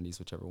 990s,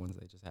 whichever ones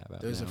they just have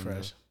out. Those are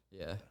fresh.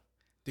 Yeah,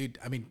 dude.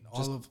 I mean,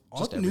 all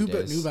the New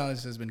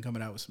Balance has been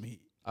coming out with some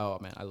heat. Oh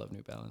man, I love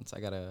New Balance. I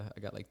got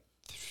like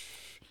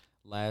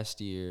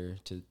last year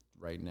to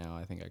right now.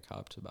 I think I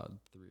copped about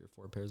 3 or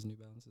 4 pairs of New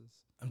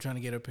Balances. I'm trying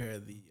to get a pair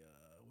of the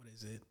what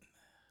is it?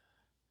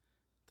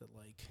 The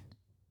like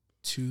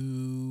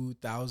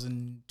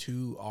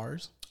 2002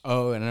 Rs.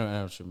 Oh, I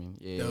know what you mean.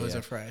 Yeah, those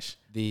are fresh.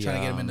 Trying to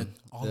get them in the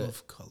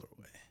olive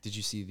colorway. Did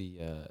you see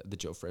the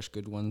Joe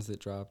Freshgood ones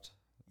that dropped?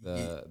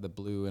 The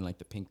blue and like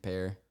the pink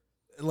pair.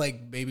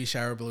 Like baby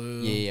shower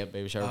blue. Yeah,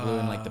 baby shower blue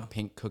and like the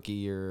pink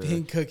cookie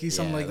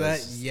something like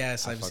that.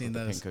 Yes, I've seen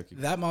those.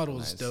 That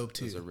model is dope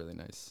too. Those are really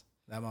nice.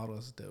 That model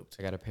is dope too.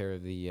 I got a pair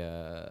of the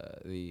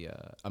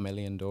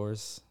Amelian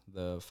Doors,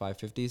 the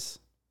 550s.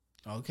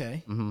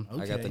 Okay. Mm-hmm.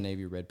 Okay. I got the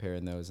navy red pair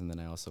in those, and then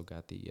I also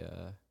got the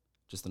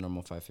just the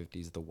normal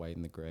 550s, the white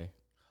and the gray.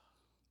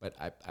 But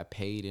I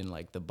paid in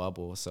like the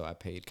bubble, so I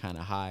paid kind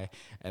of high,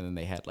 and then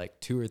they had like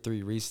 2 or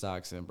 3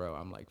 restocks, and bro,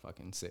 I'm like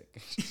fucking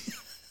sick.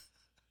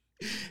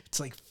 It's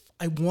like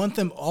I want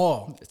them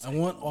all. It's I like,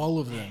 want all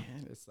of them.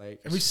 man, it's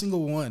like Every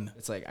single one.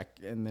 It's like,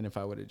 and then if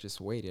I would have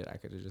just waited, I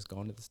could have just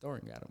gone to the store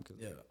and got them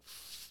because Yeah.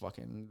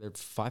 fucking their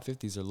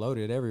 550s are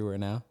loaded everywhere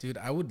now. Dude,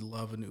 I would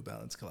love a New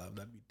Balance collab.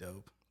 That'd be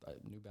dope.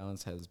 New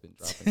Balance has been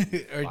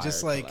dropping Or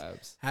just like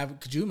collabs.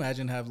 could you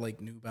imagine have like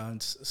New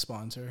Balance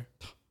sponsor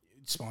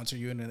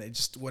you and then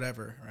just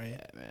whatever, right?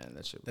 Yeah, man,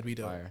 That'd be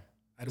dope. fire.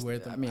 I'd wear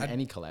them. I mean,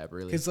 any collab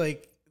really. It's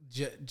like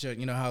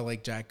you know how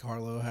like Jack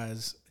Harlow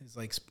has his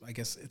like I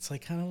guess it's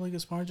like kind of like a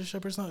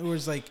sponsorship or something. Or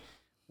it's like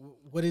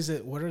what is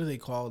it? What are they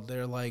called?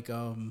 They're like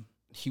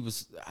he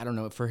was, I don't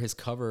know, for his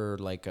cover,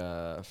 like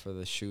for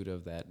the shoot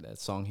of that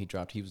song he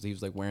dropped, he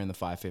was like wearing the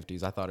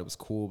 550s. I thought it was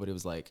cool, but it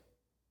was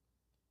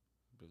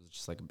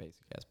just like a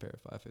basic ass pair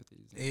of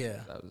 550s. Yeah.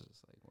 That was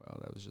just like, wow,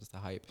 that was just the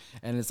hype.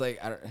 And it's like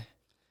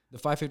the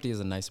 550 is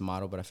a nice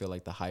model, but I feel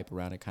like the hype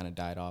around it kind of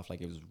died off.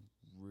 Like it was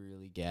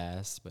really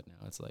gassed, but now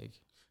it's like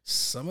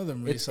some of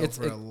them resell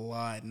for a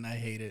lot, and I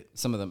hate it.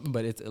 Some of them,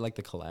 but it's like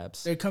the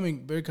collabs. They're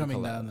coming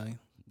down now.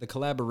 The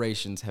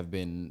collaborations have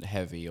been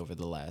heavy over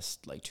the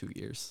last like 2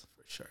 years.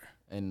 For sure.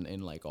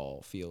 In like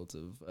all fields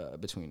of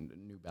between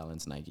New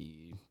Balance,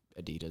 Nike,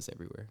 Adidas,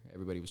 everywhere.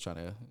 Everybody was trying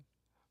to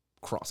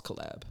cross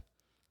collab.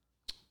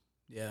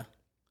 Yeah.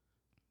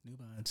 New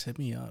Balance, hit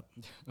me up.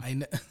 I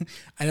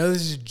know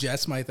this is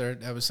just my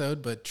 3rd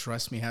episode, but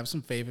trust me, have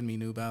some faith in me,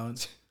 New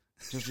Balance.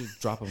 Just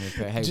drop them a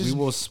pair. Hey, Just- we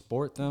will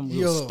sport them.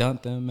 We'll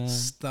stunt them, man.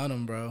 Stun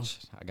them, bro.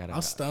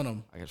 I'll stun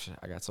them.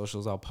 I got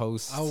socials. I'll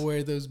post. I'll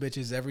wear those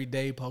bitches every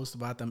day, post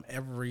about them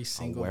every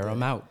single wear day.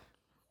 them out.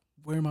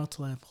 Wear them out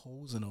till I have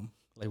holes in them.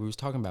 Like we was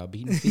talking about,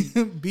 beating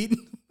feet.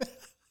 Beaten.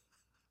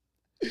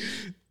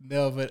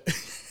 No, but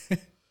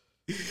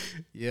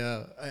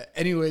yeah.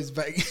 Anyways,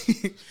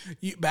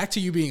 back to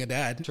you being a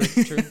dad. True.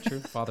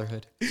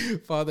 Fatherhood.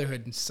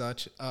 Fatherhood and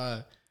such.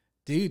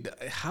 Dude,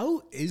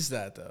 how is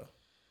that though?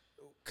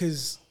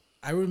 Because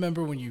I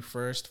remember when you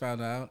first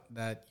found out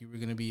that you were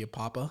gonna be a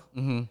papa.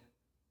 Mm-hmm.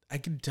 I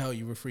could tell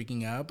you were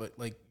freaking out, but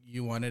like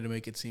you wanted to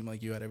make it seem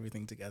like you had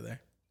everything together.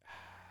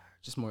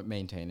 Just more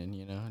maintaining,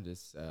 you know.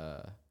 Just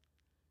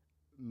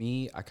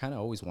me. I kind of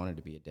always wanted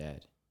to be a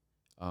dad.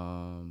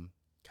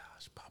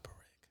 Gosh, Papa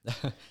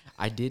Rick.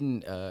 I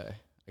didn't. I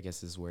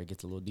guess this is where it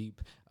gets a little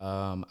deep.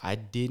 I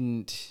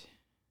didn't.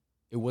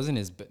 It wasn't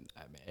as.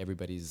 I mean,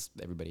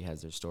 everybody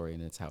has their story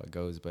and it's how it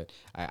goes. But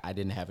I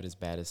didn't have it as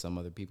bad as some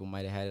other people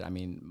might have had it. I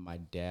mean, my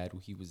dad,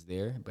 he was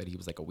there, but he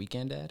was like a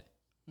weekend dad.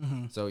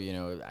 Mm-hmm. So you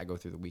know, I go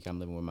through the week. I'm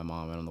living with my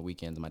mom, and on the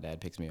weekends, my dad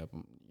picks me up.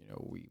 And, you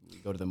know, we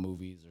go to the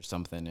movies or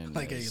something. And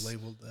Like how you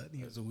labeled that.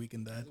 He was a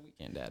weekend dad. a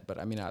weekend dad. But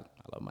I mean, I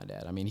love my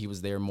dad. I mean, he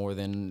was there more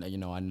than I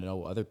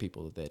know other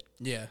people that.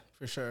 Yeah,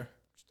 for sure.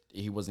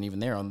 He wasn't even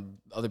there on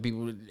other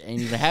people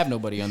ain't even have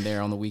nobody on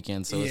there on the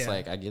weekend. So it's Yeah.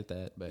 like, I get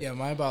that. But Yeah,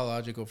 my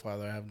biological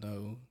father,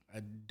 I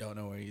don't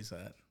know where he's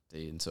at.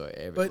 and so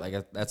But-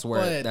 that's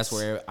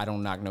where I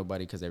don't knock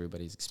nobody because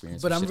everybody's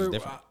experience. But is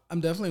different.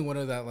 I'm definitely one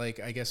of that, like,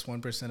 I guess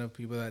 1% of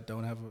people that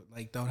don't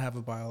have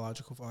a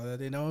biological father that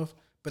they know of,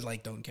 but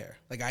like don't care.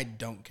 Like I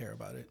don't care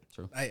about it.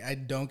 True. I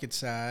don't get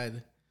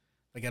sad.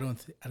 Like I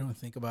don't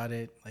think about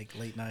it like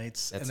late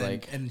nights That's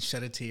and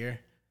shed a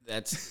tear.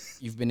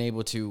 You've been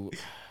able to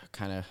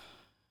kind of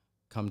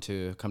come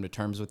to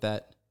terms with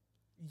that.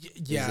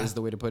 Yeah, is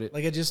the way to put it.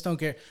 like I just don't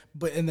care.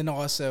 But and then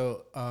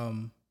also,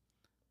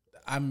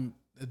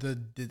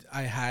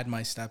 I had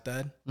my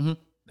stepdad. Mm-hmm.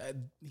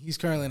 He's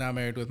currently not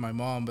married with my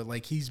mom, but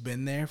like he's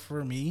been there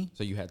for me.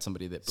 So you had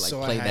somebody that like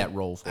So played that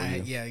role for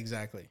you. Yeah,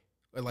 exactly.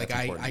 But like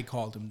That's important. I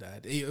called him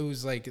dad. It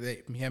was like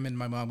him and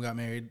my mom got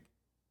married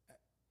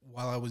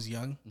while I was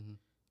young, Mm-hmm.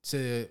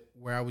 to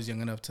where I was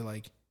young enough to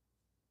like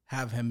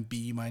have him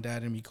be my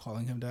dad and me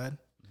calling him dad.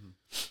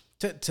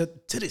 Mm-hmm.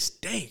 To this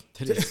day,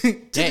 To this to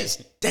this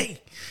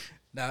day.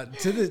 Now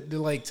to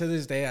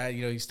this day,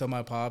 he's still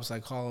my pops. I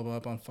call him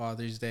up on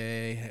Father's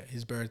Day,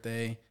 his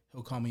birthday.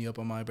 He'll call me up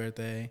on my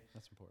birthday.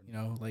 That's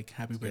important. Like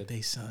happy That's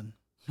birthday, son.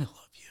 I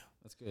love you.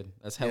 That's good.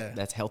 That's Yeah.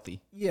 That's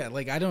healthy. Yeah,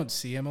 like I don't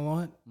see him a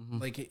lot. Mm-hmm.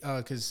 Like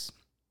because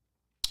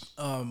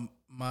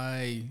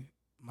my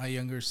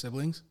younger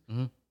siblings,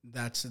 Mm-hmm.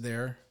 that's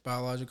their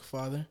biological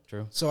father.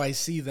 True. So I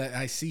see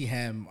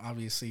him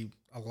obviously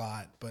a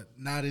lot, but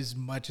not as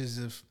much as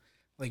if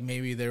like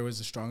maybe there was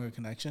a stronger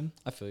connection.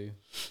 I feel you.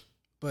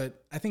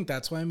 But I think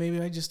that's why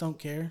maybe I just don't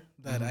care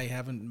that Mm-hmm. I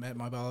haven't met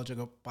my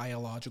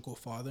biological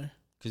father.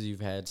 Because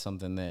you've had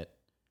something that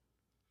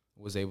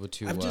was able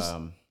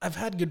to. I've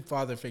had good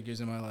father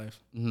figures in my life.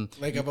 Mm-hmm.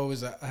 Like I've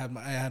always I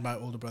had my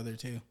older brother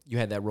too. You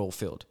had that role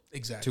filled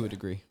Exactly. to a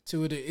degree.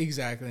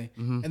 Exactly.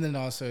 Mm-hmm. And then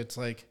also it's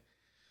like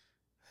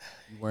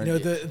You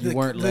weren't, you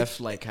weren't left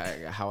like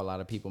how a lot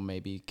of people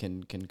maybe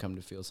can come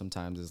to feel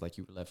sometimes, is like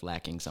you were left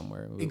lacking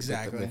somewhere.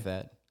 Exactly. With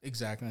that.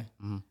 exactly.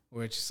 Mm-hmm.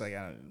 Where it's just like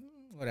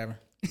whatever.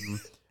 Mm-hmm.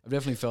 I've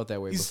definitely felt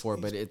that way He's- before,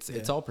 but it's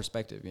yeah. all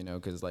perspective,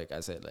 because like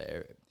I said,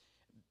 like,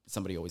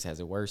 somebody always has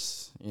it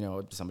worse. You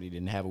know, somebody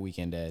didn't have a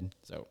weekend dad.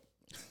 So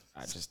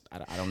I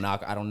don't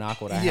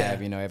knock what I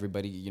have. You know,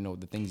 everybody, you know,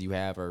 the things you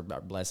have are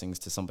blessings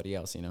to somebody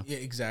else, you know? Yeah,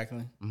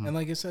 exactly. And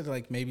like I said,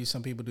 like maybe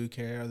some people do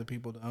care, other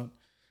people don't.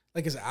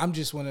 Like I said, I'm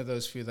just one of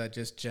those few that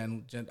just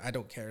I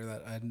don't care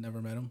that I'd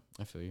never met him.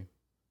 I feel you.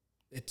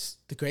 It's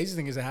the crazy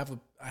thing is I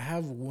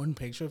have one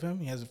picture of him.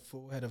 He has a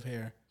full head of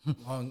hair,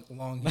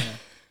 long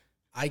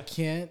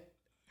hair.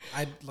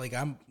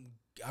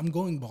 I'm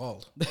going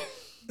bald.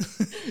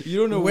 You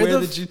don't know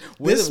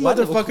this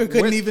motherfucker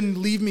couldn't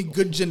even leave me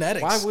good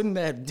genetics. Why wouldn't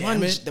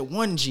the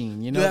one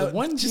gene, you know, that, the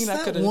one gene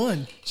I could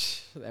have,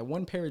 that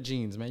one pair of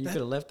genes, man, you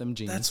could have left them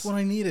genes. That's what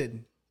I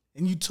needed,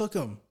 and you took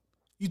him.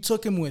 You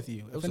took him with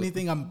you. If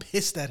anything, I'm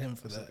pissed at him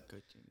for that.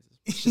 Good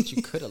genes. Shit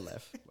you could have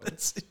left.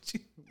 You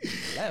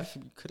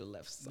could have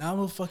left. Now I'm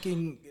a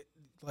fucking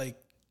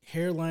like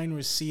hairline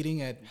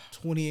receding at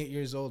 28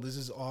 years old. This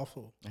is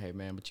awful. Hey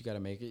man, but you gotta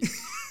make it.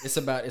 It's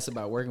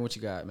about working what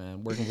you got,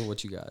 man. Working with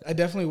what you got. I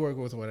definitely work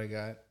with what I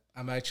got.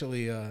 I'm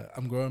actually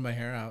I'm growing my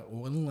hair out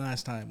one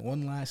last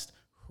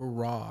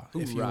hurrah,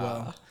 if you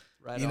will.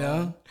 Right, you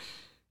know,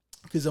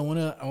 because I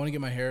wanna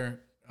get my hair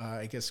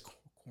I guess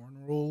corn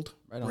rolled,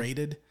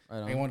 braided.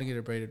 I want to get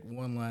it braided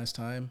one last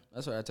time.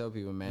 That's what I tell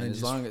people, man.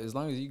 As long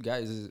as you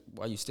guys,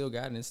 while you still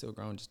got it and it's still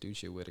growing, just do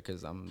shit with it.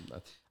 Because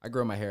I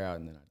grow my hair out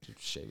and then I just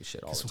shave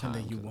shit all the time.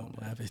 One day you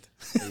won't have it.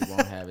 You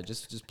won't have it.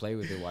 Just play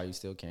with it while you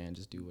still can.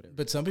 Just do whatever.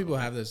 But some people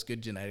have those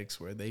good genetics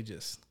where they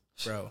just,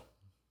 bro.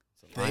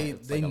 They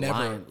like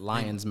never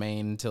lion's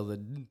mane till the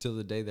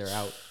day they're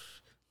out.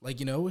 Like,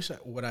 you know,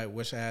 what I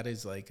wish I had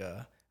is like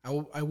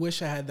I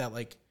wish I had that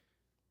like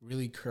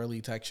really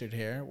curly textured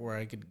hair where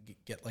I could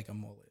get like a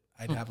mullet.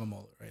 I'd have a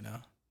mullet right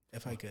now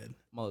if I could.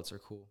 Mullets are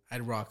cool.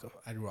 I'd rock.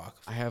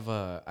 I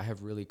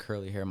have really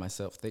curly hair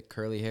myself. Thick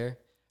curly hair.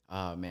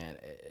 Man,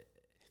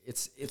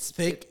 it's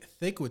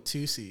thick with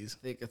 2 C's.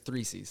 Thick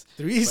 3 C's.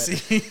 3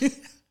 C's.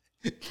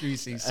 3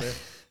 C's, sir.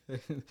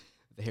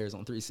 The hair's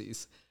on 3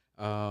 C's.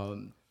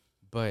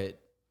 But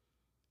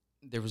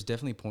there was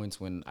definitely points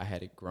when I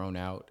had it grown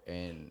out,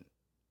 and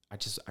I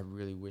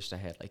really wished I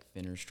had like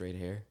thinner straight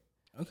hair.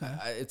 Okay.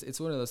 It's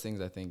one of those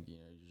things I think, you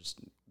know,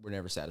 we're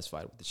never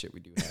satisfied with the shit we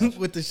do have.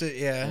 With the shit,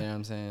 yeah. You know what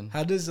I'm saying?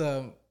 How does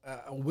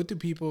what do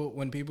people,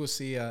 when people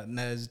see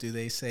Nez, do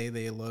they say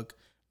they look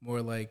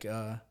more like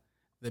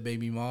the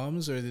baby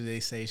moms, or do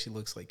they say she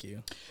looks like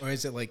you, or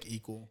is it like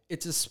equal?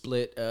 It's a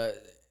split.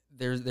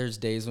 There's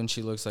days when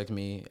she looks like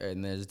me,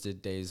 and there's the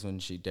days when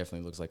she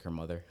definitely looks like her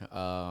mother.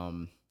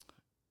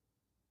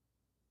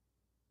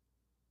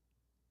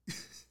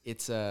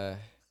 It's I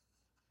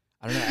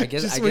don't know. I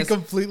guess went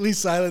completely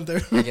silent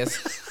there. I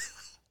guess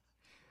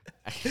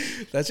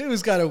that shit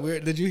was kind of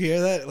weird. Did you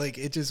hear that? Like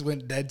it just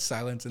went dead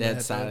silence.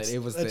 Dead silent. It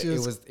was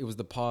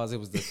the pause. It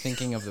was the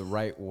thinking of the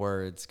right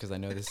words, because I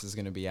know this is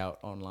going to be out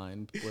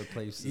online where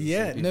places.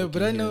 Yeah, no,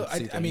 but I know.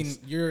 I mean,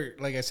 you're,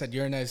 like I said,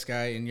 you're a nice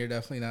guy, and you're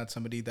definitely not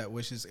somebody that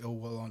wishes ill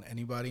will on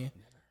anybody. Never.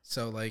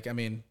 So like, I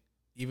mean,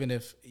 even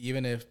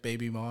if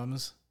baby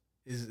moms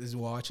is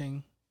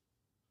watching,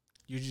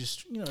 you're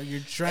just, you know, you're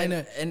trying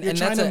to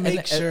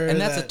make sure. And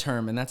that's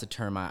a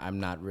term I'm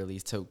not really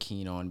so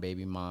keen on,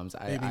 baby moms.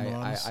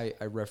 I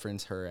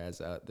reference her as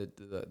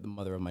the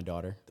mother of my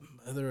daughter. The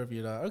mother of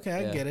your daughter. Okay,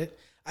 I get it.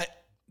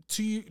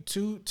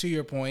 To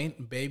your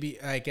point,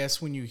 baby. I guess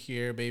when you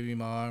hear baby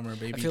mom or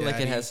baby, I feel daddy,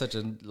 like it has such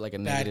a bad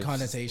negative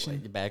connotation.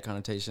 Like bad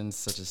connotation,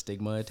 such a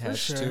stigma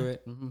attached to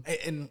it. Mm-hmm.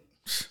 And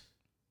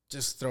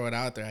just throw it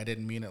out there. I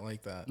didn't mean it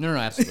like that. No,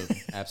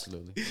 absolutely,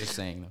 absolutely. Just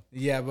saying though.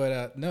 Yeah,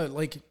 but no,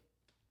 like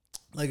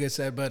I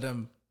said, but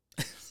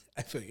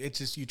I feel it's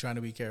just you trying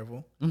to be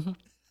careful. Mm-hmm.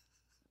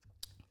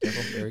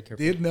 Careful, very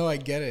careful. Dude, no, I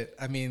get it.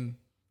 I mean,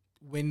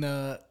 when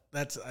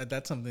that's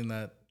something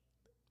that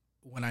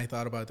when I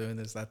thought about doing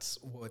this, that's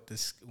what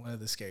one of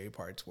the scary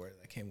parts were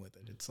that came with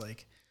it. It's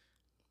like,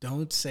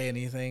 don't say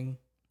anything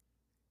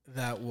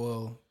that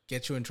will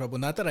get you in trouble.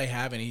 Not that I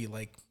have any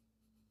like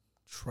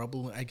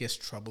troubling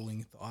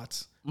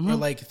thoughts, or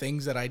like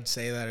things that I'd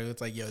say that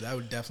it's like, yo, that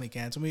would definitely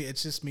cancel me.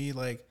 It's just me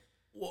like.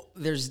 Well,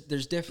 there's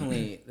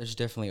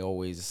definitely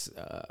always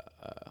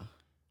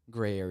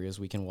gray areas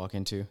we can walk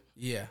into.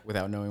 Yeah.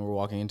 Without knowing we're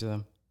walking into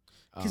them.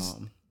 Because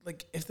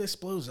like if this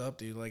blows up,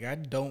 dude, like I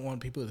don't want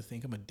people to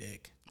think I'm a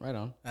dick. Right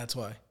on. That's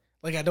why.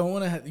 Like I don't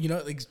want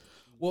to, like.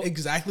 Well,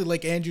 exactly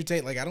like Andrew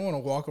Tate. Like I don't want to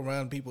walk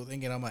around people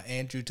thinking I'm an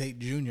Andrew Tate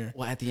Jr.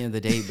 Well, at the end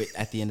of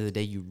the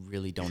day, you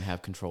really don't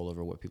have control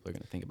over what people are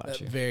going to think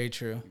about you. Very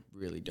true. You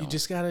really don't. You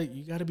just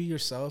gotta be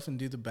yourself and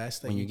do the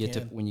best that when you get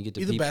can. When you get to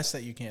be the best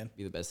that you can.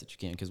 Be the best that you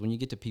can, because when you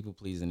get to people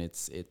pleasing,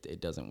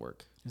 it doesn't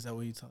work. Is that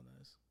what you tell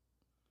us?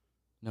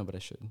 No, but I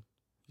should.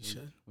 You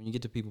should. When you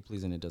get to people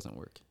pleasing, it doesn't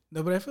work.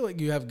 No, but I feel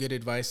like you have good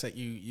advice that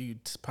you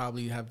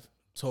probably have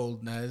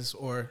told Nez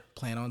or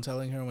plan on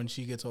telling her when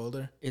she gets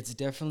older. It's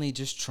definitely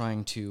just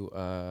trying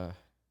to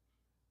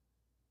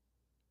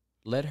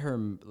let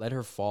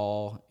her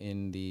fall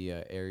in the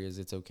areas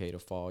it's okay to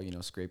fall. You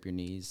know, scrape your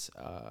knees.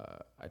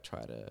 I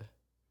try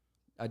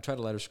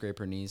to let her scrape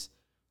her knees.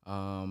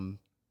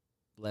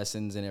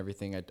 lessons and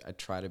everything, I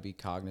try to be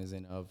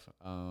cognizant of.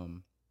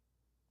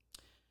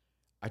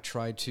 I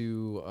try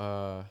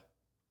to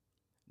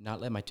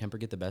not let my temper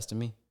get the best of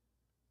me.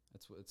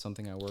 It's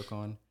something I work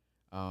on,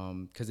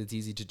 because it's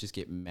easy to just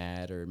get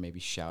mad or maybe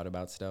shout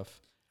about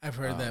stuff. I've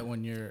heard that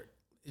when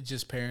it's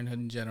just parenthood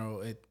in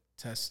general, it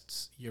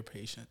tests your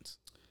patience.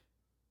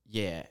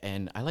 Yeah,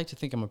 and I like to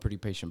think I'm a pretty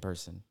patient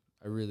person.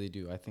 I really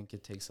do. I think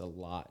it takes a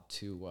lot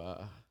to.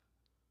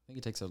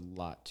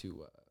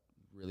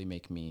 Really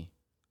make me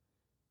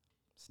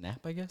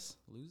snap, I guess,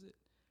 lose it.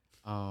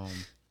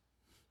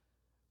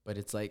 But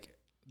it's like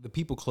the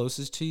people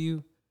closest to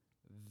you,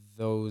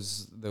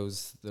 those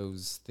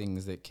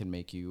things that can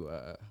make you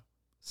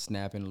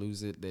snap and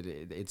lose it.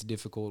 It's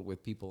difficult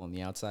with people on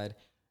the outside.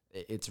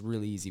 It's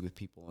really easy with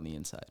people on the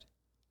inside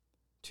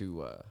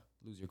to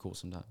lose your cool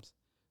sometimes.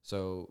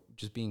 So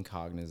just being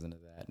cognizant of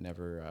that.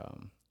 Never,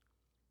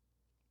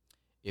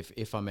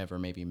 if I'm ever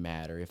maybe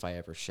mad or if I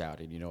ever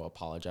shouted,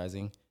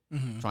 apologizing,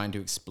 trying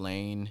to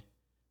explain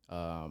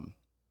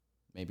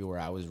maybe where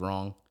I was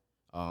wrong,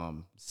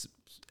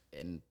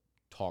 and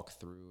talk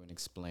through and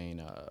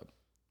explain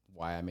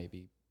why I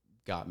maybe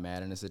got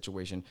mad in a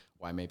situation,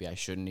 why maybe I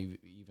shouldn't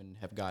even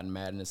have gotten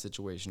mad in a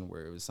situation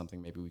where it was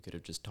something maybe we could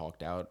have just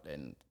talked out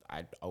and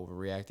I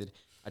overreacted.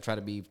 I try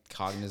to be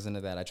cognizant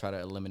of that. I try to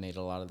eliminate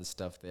a lot of the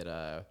stuff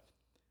that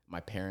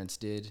my parents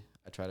did.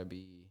 I try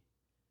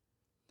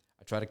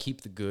to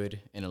keep the good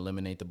and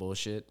eliminate the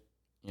bullshit,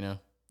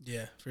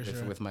 Yeah, for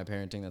sure. With my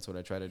parenting, that's what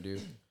I try to do.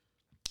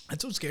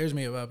 That's what scares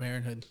me about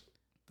parenthood.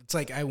 It's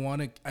like I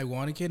want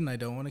a kid and I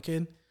don't want a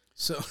kid.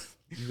 So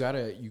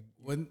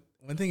one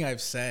thing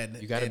I've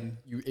said,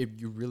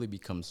 you really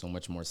become so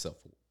much more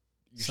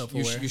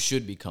self-aware. You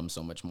should become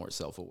so much more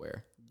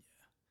self-aware. Yeah.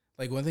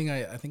 Like one thing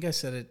I think I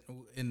said it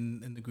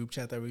in the group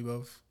chat that we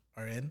both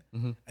are in.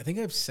 Mm-hmm. I think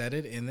I've said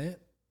it in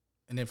it,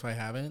 and if I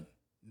haven't,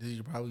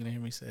 you're probably gonna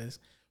hear me say this.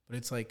 But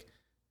it's like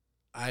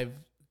I've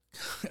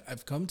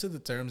come to the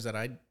terms that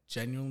I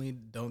genuinely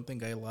don't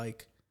think I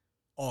like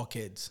all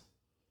kids,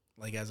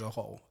 like as a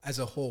whole.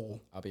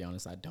 I'll be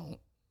honest, I don't.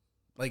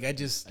 Like I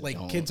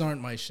don't. Kids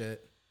aren't my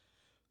shit.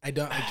 I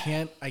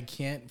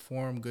can't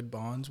form good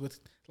bonds with,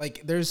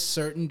 like, there's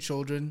certain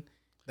children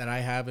that I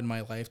have in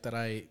my life that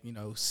I,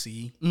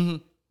 see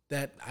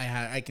that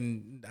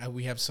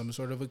we have some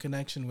sort of a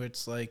connection where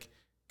it's like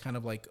kind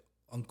of like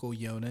Uncle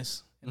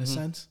Jonas in a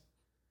sense,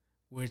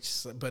 but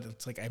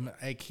it's like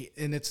I can't,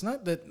 and it's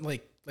not that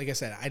like I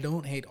said, I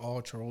don't hate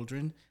all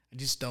children. I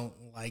just don't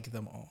like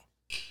them all.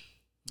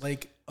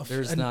 Like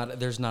there's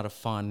not a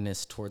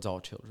fondness towards all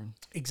children.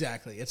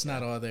 Exactly. It's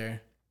not all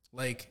there.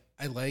 Like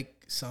I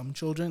like some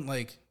children,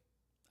 like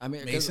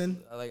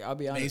Mason. Like I'll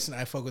be honest, Mason,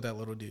 I fuck with that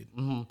little dude.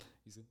 Mm-hmm.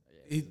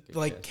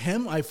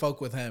 Him, I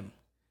fuck with him.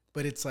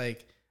 But it's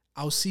like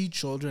I'll see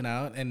children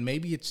out, and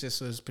maybe it's just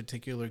those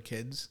particular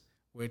kids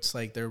where it's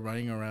like they're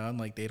running around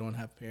like they don't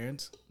have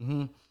parents.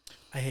 Mm-hmm.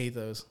 I hate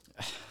those.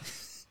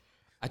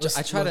 I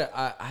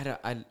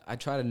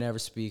try to never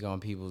speak on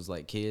people's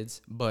like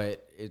kids,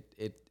 but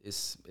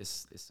it's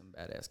some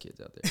badass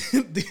kids out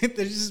there.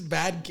 They're just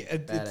bad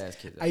kids. Badass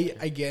kids.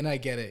 I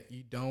get it.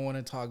 You don't want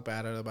to talk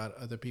bad about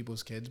other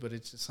people's kids, but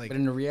it's just like. But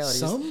in the reality,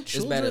 some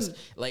children, it's badass.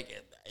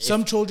 Like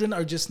some children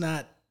are just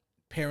not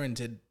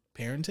parented.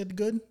 Parented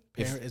good.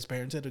 Is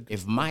parented good?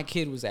 If my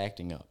kid was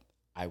acting up,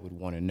 I would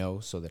want to know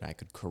so that I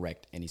could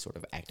correct any sort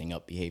of acting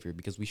up behavior,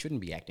 because we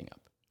shouldn't be acting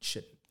up.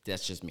 Shouldn't.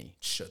 That's just me.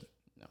 Shouldn't.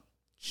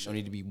 No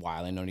need to be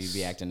wilding. No need to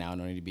be acting out.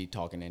 No need to be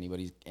talking to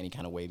anybody any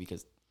kind of way,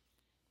 because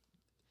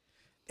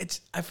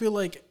I feel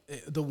like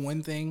the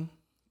one thing,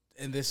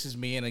 and this is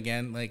me, and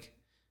again, like,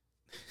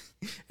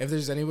 if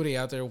there's anybody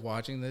out there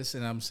watching this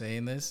and I'm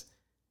saying this,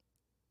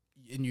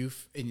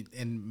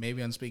 and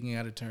maybe I'm speaking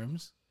out of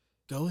terms,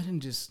 go ahead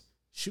and just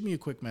shoot me a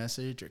quick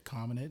message or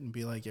comment it and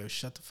be like, yo,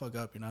 shut the fuck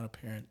up. You're not a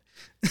parent.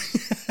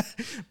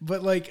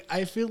 But like,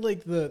 I feel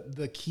like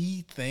the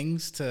key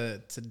things to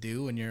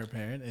do when you're a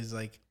parent is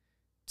like,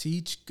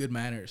 teach good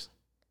manners,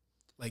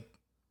 like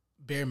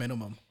bare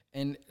minimum.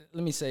 And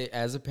let me say,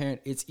 as a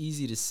parent, it's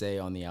easy to say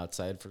on the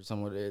outside for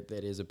someone that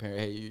is a parent,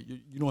 hey,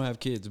 you don't have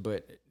kids,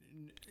 but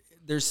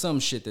there's some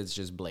shit that's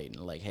just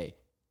blatant, like, hey,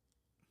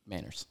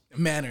 manners.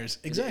 Manners,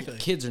 exactly.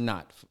 Kids are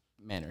not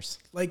manners.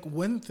 Like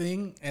one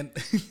thing, and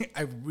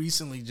I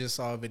recently just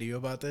saw a video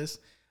about this,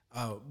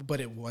 but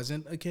it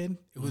wasn't a kid.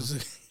 It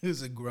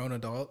was a grown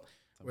adult,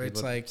 where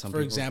it's like, for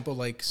example,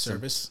 like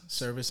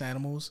service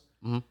animals.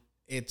 Mm-hmm.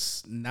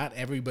 It's not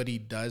everybody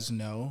does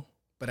know,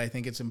 but I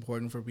think it's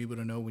important for people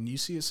to know when you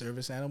see a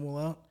service animal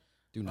out,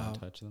 do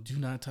not touch them. Do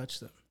not touch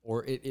them.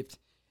 Or if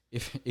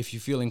you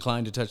feel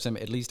inclined to touch them,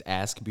 at least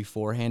ask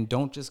beforehand.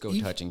 Don't just go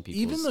touching people.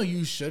 Even though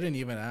you shouldn't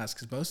even ask,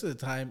 because most of the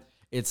time,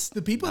 it's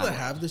the people that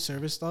have the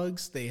service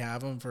dogs, they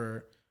have them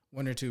for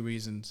one or two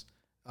reasons.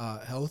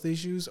 Health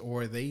issues,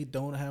 or they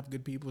don't have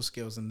good people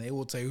skills, and they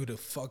will tell you to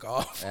fuck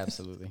off.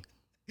 Absolutely.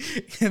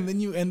 And then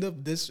you end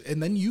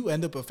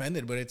up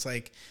offended, but it's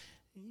like,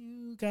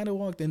 you kind of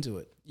walked into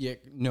it. Yeah,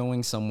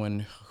 knowing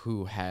someone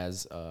who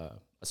has a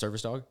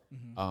service dog,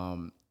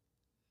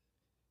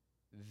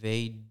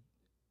 they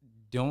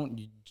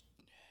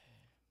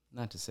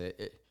not to say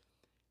it,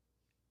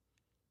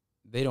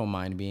 they don't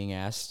mind being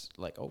asked,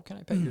 like, oh, can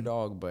I pet your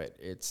dog? But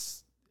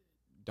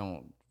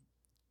don't.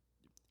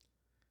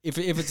 If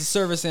it's a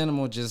service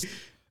animal, just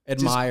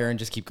admire and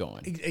just keep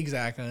going.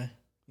 Exactly.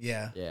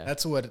 Yeah. Yeah.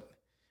 That's what.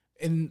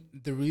 And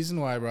the reason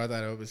why I brought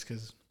that up is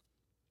because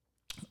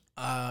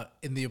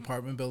in the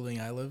apartment building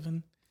I live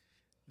in,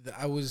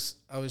 I was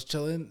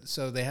chilling.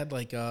 So they had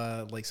like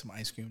some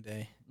ice cream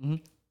day,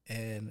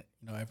 and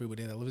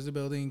everybody that lives in the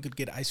building could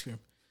get ice cream.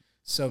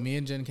 So me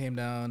and Jen came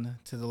down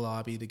to the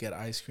lobby to get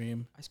ice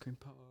cream. Ice cream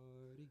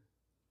party,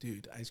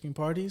 dude. Ice cream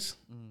parties,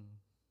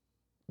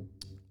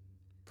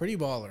 pretty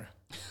baller.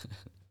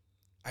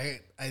 I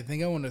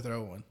think I want to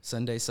throw one.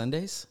 Sundays.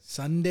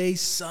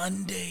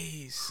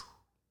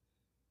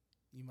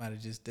 You might have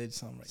just did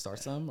something. Start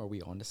some. Are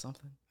we on to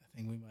something? I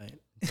think we might.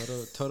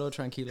 Todo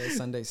tranquilo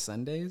Sundays.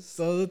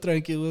 Todo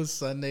tranquilo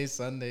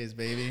Sundays,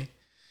 baby.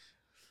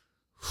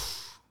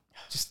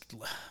 Just,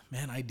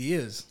 man,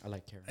 ideas. I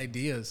like caramel.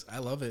 Ideas. I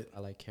love it. I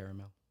like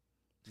caramel.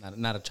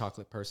 Not a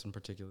chocolate person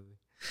particularly.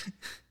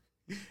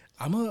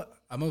 I'm a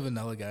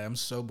vanilla guy. I'm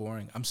so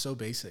boring. I'm so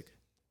basic.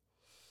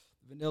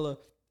 Vanilla,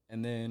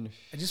 and then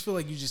I just feel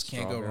like you just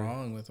can't strawberry. go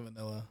wrong with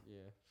vanilla.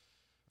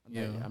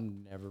 Yeah. I've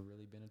never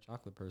really been a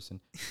chocolate person.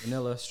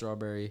 Vanilla,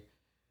 strawberry.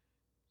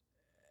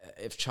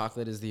 If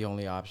chocolate is the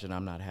only option,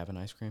 I'm not having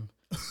ice cream.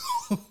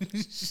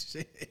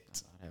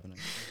 Shit. I'm not having ice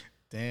cream.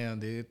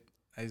 Damn, dude.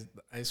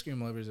 Ice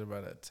cream lovers are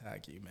about to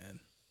attack you, man.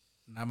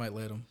 And I might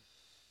let them.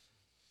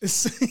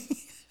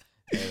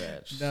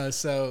 No,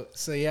 so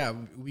yeah,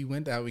 we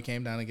went out. We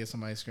came down to get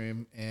some ice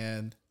cream,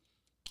 and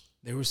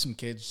there were some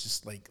kids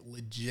just like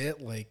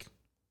legit, like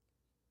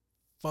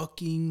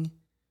fucking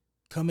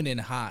coming in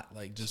hot,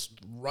 like just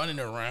running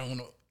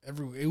around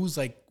everywhere. It was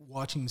like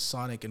watching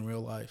Sonic in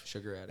real life.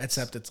 Sugar addicts.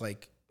 Except it's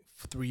like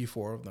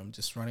 3-4 of them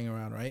just running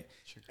around, right?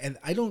 And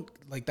I don't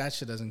like that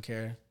shit. Doesn't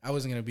care. I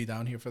wasn't gonna be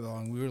down here for the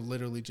long. We were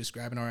literally just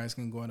grabbing our ice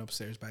cream, going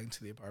upstairs back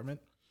into the apartment.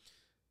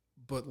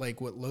 But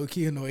like, what low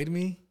key annoyed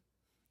me,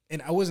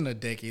 and I wasn't a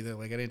dick either.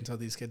 Like, I didn't tell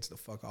these kids to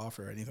fuck off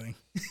or anything.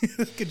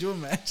 Could you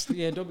imagine?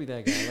 Yeah, don't be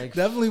that guy. Like,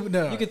 definitely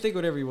no. You can think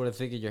whatever you want to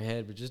think in your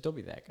head, but just don't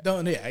be that guy.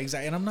 Don't. Yeah,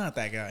 exactly. And I'm not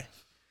that guy.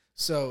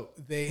 So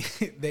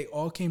they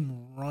all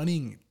came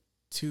running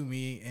to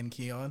me and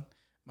Keon,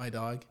 my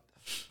dog,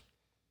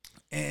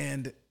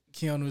 and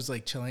Keon was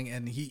like chilling,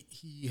 and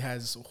he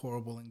has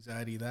horrible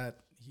anxiety. That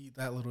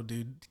little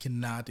dude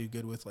cannot do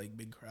good with like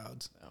big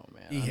crowds. Oh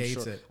man, he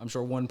hates it. I'm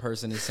sure one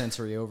person is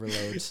sensory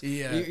overloads.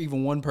 Yeah,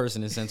 even one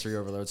person is sensory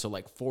overload. So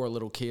like 4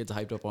 little kids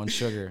hyped up on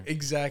sugar.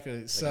 Exactly.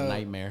 Like so a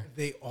nightmare.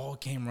 They all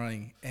came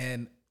running,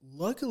 and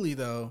luckily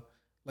though,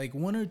 like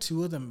 1 or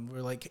 2 of them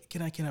were like,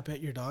 "Can I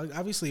pet your dog?"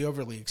 Obviously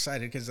overly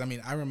excited because I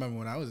mean I remember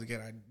when I was a kid,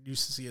 I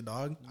used to see a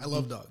dog. I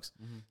love dogs,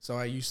 so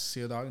I used to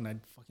see a dog, and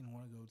I'd fucking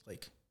want to go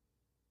like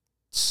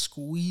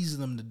squeeze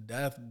them to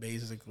death,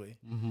 basically.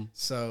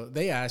 So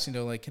they asked,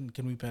 like,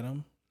 can we pet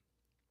him?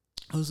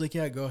 I was like,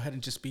 yeah, go ahead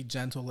and just be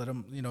gentle. Let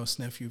him,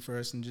 sniff you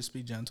first, and just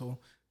be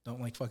gentle.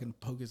 Don't like fucking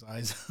poke his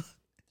eyes.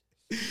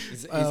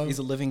 He's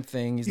a living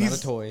thing. He's not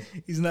a toy.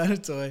 He's not a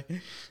toy.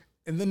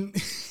 And then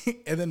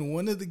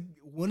one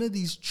of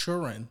these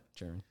children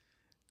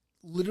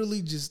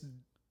literally just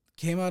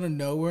came out of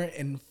nowhere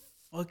and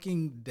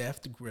fucking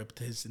deft gripped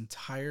his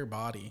entire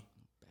body.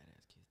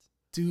 Badass kids,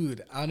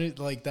 dude. On it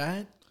like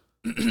that.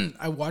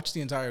 I watched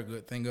the entire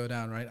thing go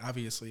down, right?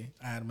 Obviously,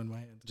 I had him in my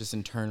hand. Just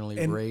internally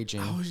and raging.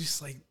 I was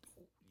just like,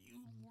 you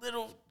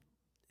little...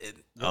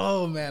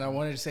 Oh, man, I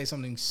wanted to say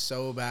something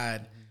so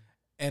bad.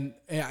 And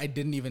I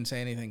didn't even say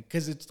anything.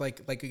 Because it's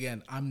like,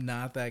 again, I'm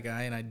not that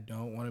guy, and I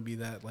don't want to be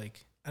that,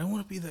 like... I don't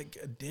want to be like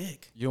a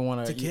dick you don't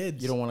want to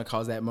kids. You don't want to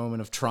cause that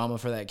moment of trauma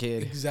for that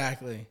kid.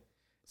 Exactly.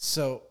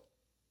 So,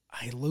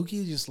 I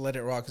low-key just let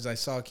it rock because I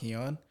saw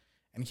Keon.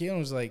 And Keon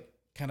was like,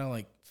 kind of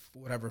like,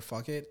 whatever,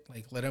 fuck it.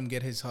 Like, let him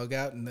get his hug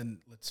out, and then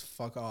let's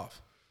fuck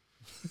off.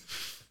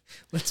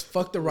 Let's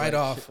fuck the ride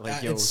off.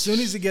 Like, as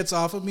soon as it gets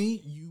off of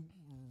me,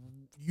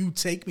 you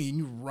take me and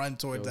you run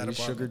towards that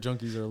apartment. Sugar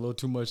junkies are a little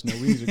too much now.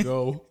 We need to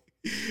go.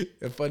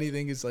 The funny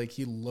thing is, like,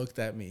 he looked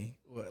at me,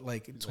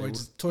 like,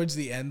 towards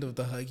the end of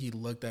the hug, he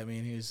looked at me,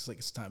 and he was just like,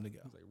 it's time to go.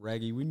 Like,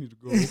 Raggy, we need to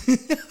go.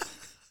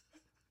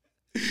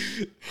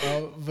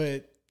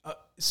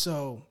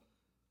 So,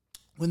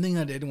 one thing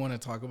I did want to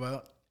talk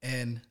about,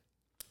 and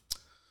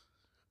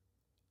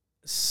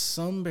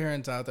some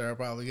parents out there are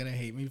probably going to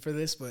hate me for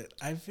this, but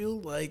I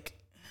feel like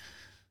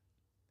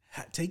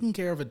taking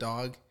care of a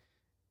dog,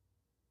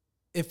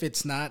 if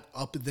it's not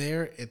up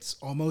there, it's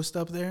almost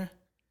up there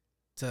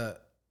to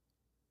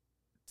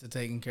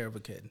taking care of a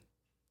kid,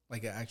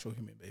 like an actual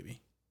human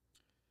baby.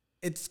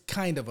 It's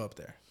kind of up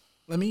there.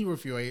 Let me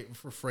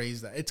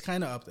rephrase that. It's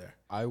kind of up there.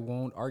 I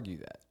won't argue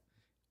that,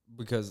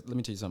 because let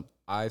me tell you something.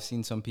 I've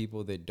seen some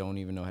people that don't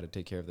even know how to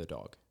take care of their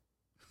dog.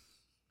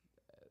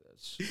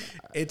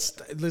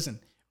 Listen,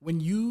 when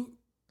you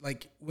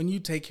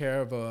take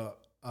care of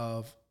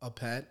a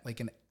pet, like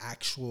an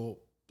actual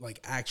like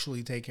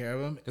actually take care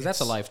of them. Because that's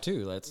a life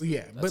too. That's a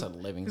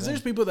living Because thing.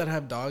 there's people that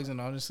have dogs and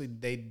honestly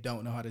they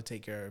don't know how to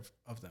take care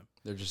of them.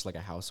 They're just like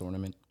a house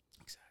ornament.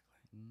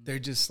 Exactly. They're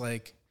just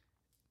like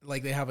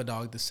they have a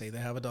dog to say they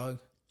have a dog.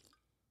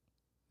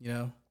 You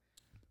know?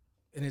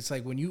 And it's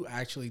like when you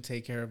actually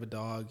take care of a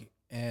dog,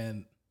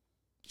 and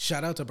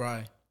shout out to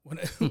Bri.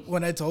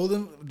 When I told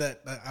him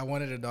that I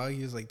wanted a dog,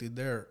 he was like, dude,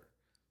 they're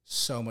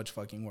so much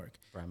fucking work.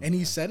 And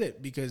he said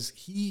it because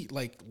he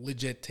like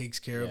legit takes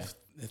care of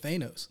the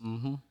Thanos.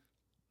 Mm-hmm.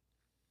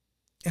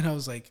 And I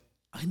was like,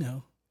 I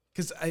know.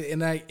 Cause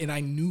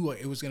I knew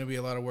it was going to be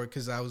a lot of work.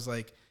 Cause I was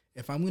like,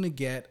 if I'm going to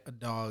get a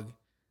dog,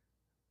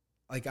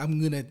 like I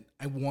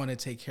want to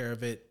take care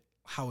of it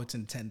how it's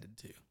intended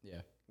to.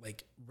 Yeah.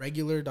 Like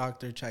regular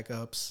doctor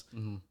checkups,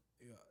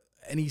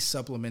 any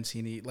supplements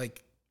he need.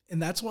 Like,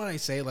 and that's why I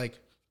say like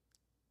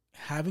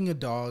having a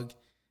dog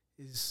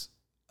is,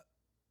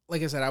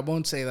 like I said, I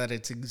won't say that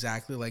it's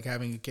exactly like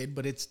having a kid,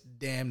 but it's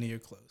damn near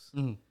close.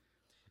 Mm-hmm.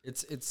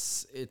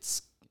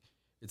 It's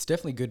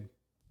definitely good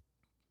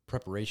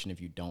preparation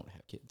if you don't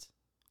have kids.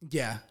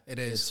 Yeah, it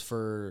is.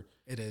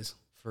 It is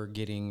for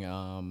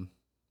getting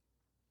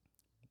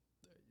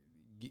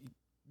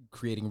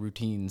creating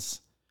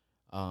routines,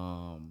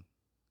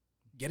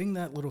 getting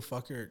that little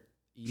fucker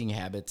eating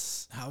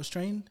habits house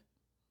trained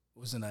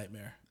was a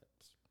nightmare.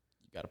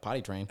 You got to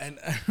potty train, and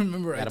I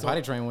remember I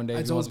potty train one day.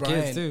 I told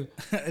Brian, kids too.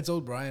 I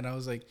told Brian, I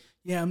was like,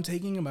 "Yeah, I'm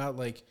taking him out."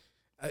 Like,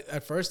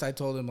 at first I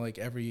told him like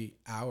every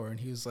hour, and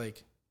he was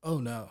like, "Oh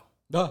no."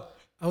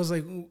 I was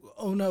like,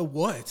 "Oh no,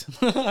 what?"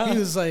 He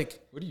was like,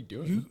 "What are you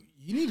doing?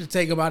 You need to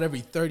take him out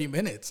every 30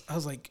 minutes." I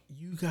was like,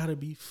 "You gotta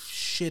be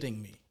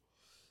shitting me."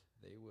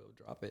 They will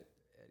drop it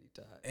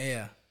anytime.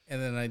 Yeah,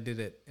 and then I did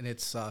it, and it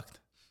sucked.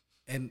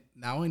 And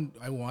now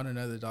I want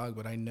another dog,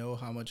 but I know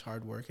how much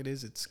hard work it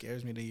is. It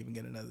scares me to even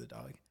get another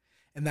dog.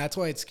 And that's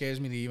why it scares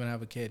me to even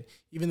have a kid.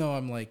 Even though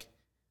I'm like,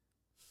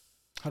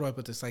 how do I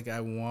put this? Like, I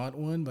want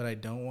one, but I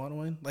don't want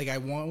one. Like, I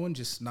want one,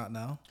 just not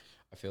now.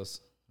 I feel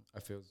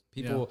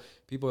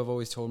people have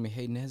always told me,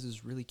 "Hey, Nez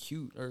is really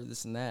cute," or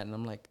this and that, and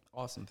I'm like,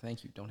 "Awesome,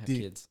 thank you. Don't have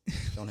kids.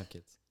 Don't have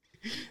kids."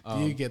 Do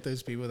you get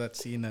those people that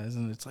see Nez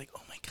and it's like,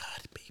 "Oh my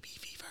god, baby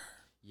fever"?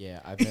 Yeah,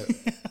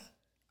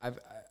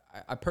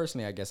 I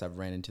personally, I guess I've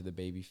ran into the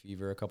baby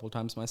fever a couple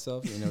times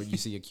myself. You know, you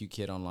see a cute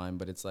kid online,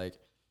 but it's like,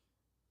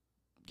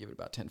 give it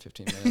about 10,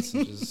 15 minutes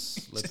and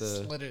just let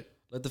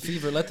the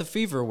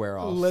fever wear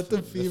off. Let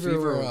the fever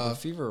wear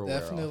off. The fever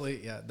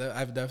definitely, wear off. Yeah.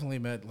 I've definitely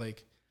met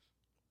like.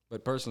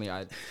 But personally,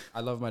 I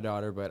love my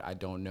daughter, but I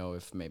don't know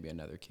if maybe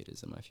another kid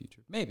is in my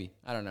future. Maybe,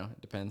 I don't know.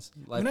 It depends.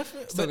 Like,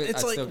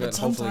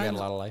 hopefully get a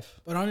lot of life.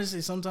 But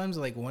honestly, sometimes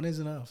like one is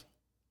enough.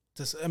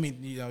 I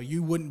mean, you know,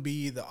 you wouldn't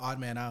be the odd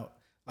man out.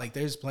 Like,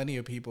 there's plenty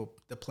of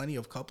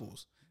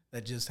couples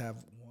that just have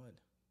one.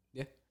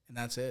 Yeah. And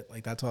that's it.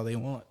 Like, that's all they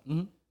want.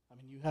 Mm-hmm. I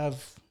mean, you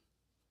have,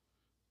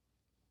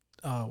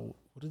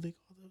 what do they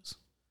call those?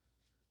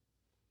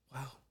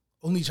 Wow.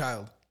 Only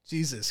child.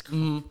 Jesus Christ.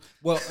 Mm-hmm.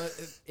 Well,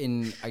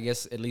 I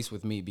guess, at least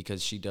with me,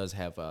 because she does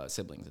have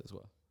siblings as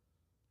well.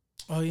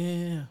 Oh,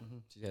 yeah. Mm-hmm.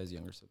 She has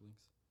younger siblings.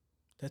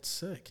 That's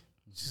sick.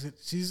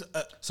 She's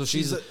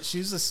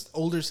the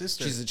older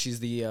sister. She's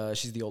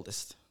the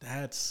oldest.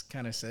 That's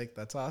kind of sick.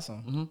 That's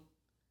awesome. Mm-hmm.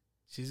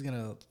 She's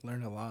gonna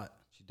learn a lot.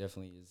 She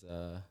definitely is.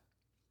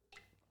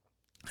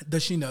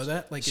 Does she know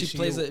that? Like, she's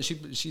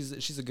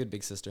a good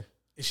big sister.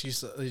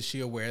 Is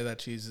she aware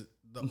that she's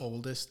the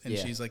oldest and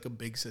she's like a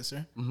big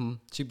sister?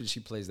 Mm-hmm. She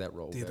plays that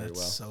role very well.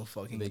 That's so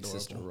fucking big adorable.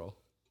 Sister role.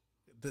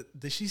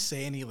 Does she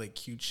say any like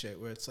cute shit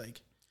where it's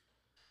like?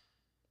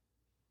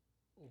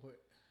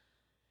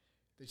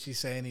 Did she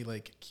say any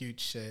like cute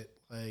shit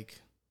like?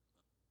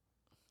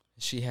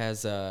 She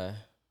has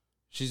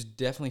she's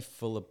definitely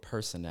full of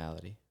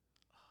personality.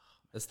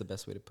 That's the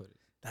best way to put it.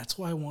 That's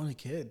why I want a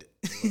kid.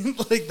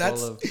 Like,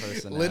 that's full of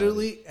personality.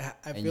 Literally,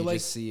 I feel like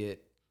just see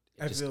it.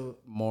 I feel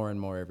more and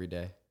more every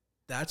day.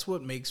 That's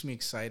what makes me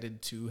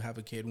excited to have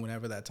a kid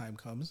whenever that time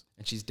comes.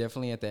 And she's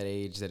definitely at that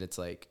age that it's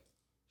like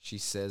she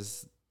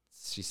says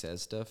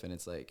stuff and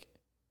it's like,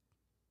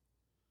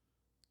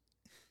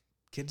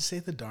 kids say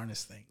the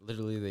darnest thing.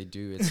 Literally, they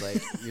do. It's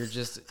like you're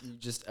just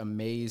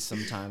amazed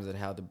sometimes at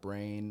how the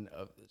brain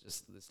of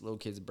just this little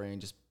kid's brain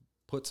just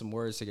put some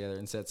words together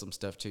and said some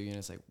stuff to you, and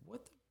it's like,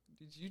 what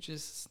did you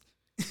just?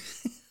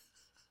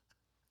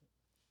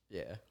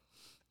 Yeah.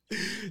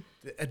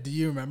 Do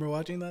you remember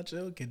watching that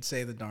show? Kids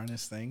say the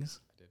darnest things.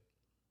 I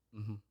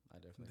do. Mm-hmm. I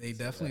definitely. They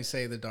definitely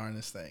say the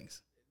darnest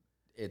things.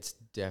 It's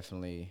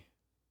definitely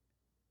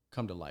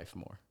come to life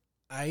more.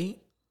 I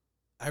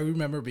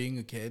remember being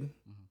a kid.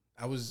 Mm-hmm.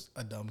 I was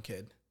a dumb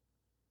kid.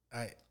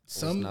 I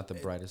was not the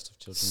brightest of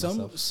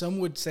children. Some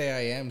would say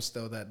I am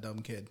still that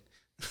dumb kid.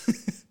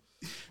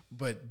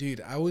 But dude,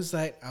 I was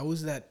that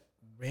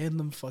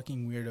random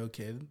fucking weirdo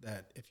kid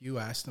that if you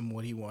asked him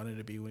what he wanted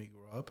to be when he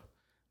grew up,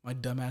 my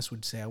dumbass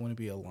would say I want to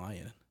be a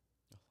lion.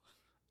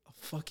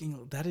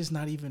 That is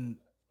not even.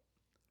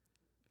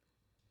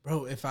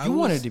 Bro, if I You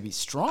wanted to be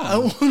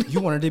strong.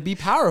 You wanted to be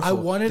powerful. I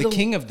wanted the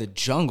king of the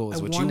jungle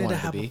is what you wanted to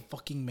have be. a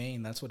fucking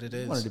mane. That's what it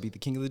is. You wanted to be the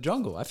king of the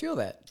jungle. I feel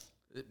that.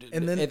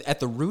 And then at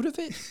the root of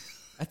it,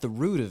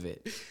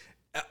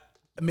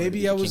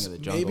 maybe I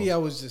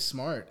was just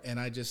smart and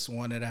I just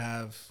wanted to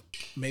have.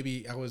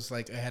 Maybe I was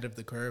like ahead of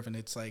the curve, and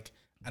it's like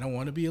I don't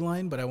want to be a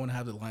lion, but I want to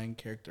have the lion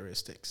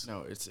characteristics.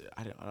 No,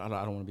 I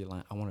don't want to be a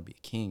lion. I want to be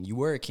a king. You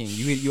were a king.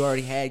 You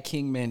already had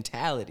king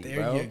mentality, there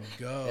bro. You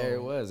go. There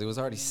it was. It was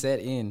already set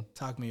in.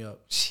 Talk me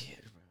up. Shit,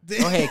 bro.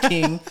 Go ahead,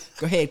 king.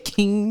 Go ahead,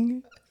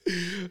 king.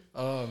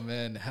 Oh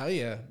man, hell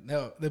yeah!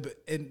 No,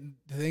 and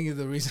the thing is,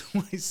 the reason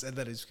why I said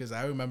that is because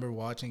I remember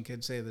watching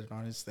kids say the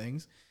honest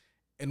things,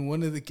 and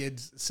one of the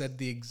kids said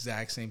the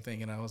exact same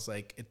thing, and I was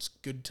like, "It's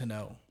good to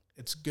know.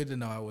 It's good to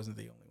know I wasn't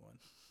the only one."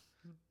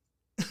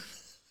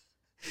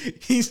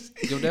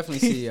 You'll definitely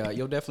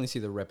see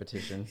the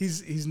repetition.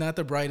 He's not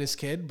the brightest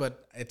kid,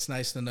 but it's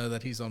nice to know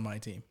that he's on my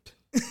team.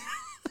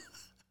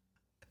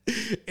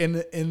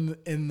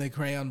 in the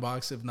crayon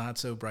box of not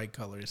so bright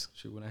colors.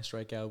 Shoot, when I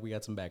strike out, we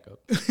got some backup.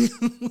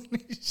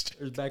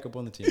 There's backup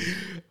on the team.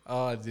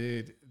 Oh,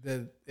 dude,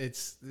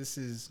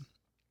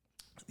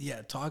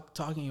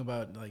 talking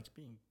about like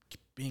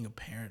being a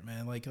parent,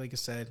 man. Like I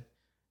said,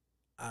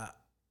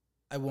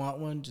 I want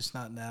one, just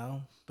not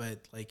now. But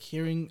like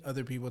hearing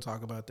other people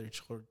talk about their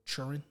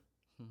children,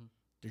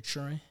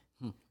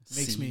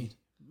 makes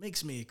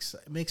me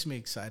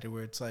excited.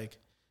 Where it's like,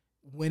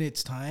 when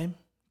it's time,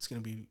 it's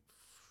gonna be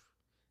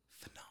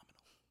phenomenal.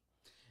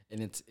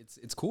 And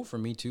it's cool for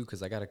me too,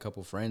 because I got a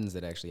couple friends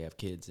that actually have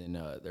kids, and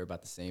they're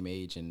about the same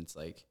age, and it's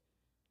like,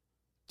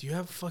 do you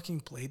have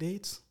fucking play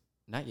dates?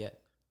 Not yet.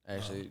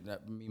 Actually,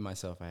 not me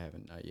myself, I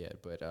haven't, not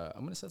yet. But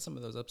I'm gonna set some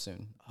of those up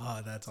soon.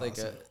 Oh, that's awesome.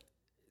 awesome.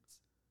 It's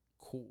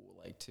cool,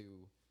 like to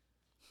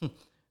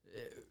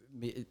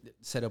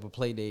set up a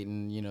play date,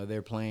 and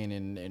they're playing,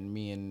 and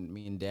me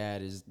and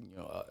dad is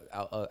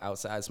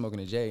outside smoking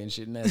a J and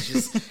shit, and that's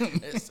just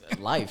it's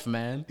life,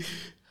 man.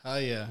 Oh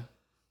yeah,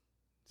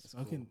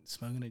 smoking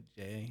a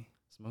J.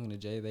 Smoking a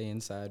J, they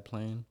inside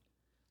playing.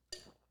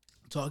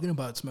 Talking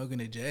about smoking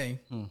a J,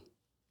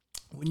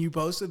 when you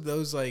posted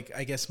those, like,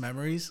 I guess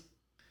memories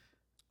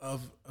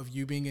of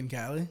you being in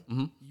Cali,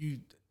 you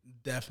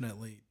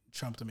definitely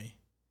trumped me.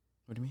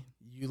 What do you mean?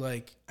 You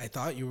I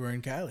thought you were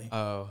in Cali.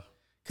 Oh.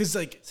 Because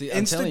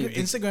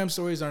Instagram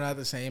stories are not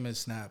the same as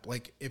Snap.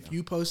 Like if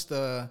you post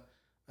a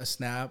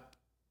Snap,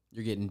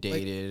 you're getting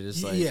dated.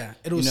 It's like, yeah,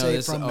 it'll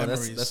say from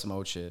memories. That's some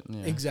old shit.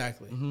 Yeah.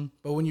 Exactly. Mm-hmm.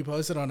 But when you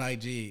post it on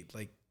IG,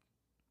 like,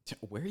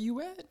 where are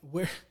you at?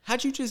 Where?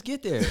 How'd you just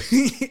get there?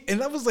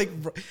 And that was like,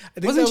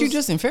 wasn't you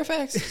just in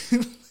Fairfax?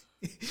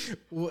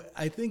 Well,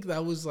 I think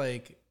that was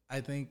the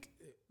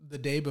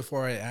day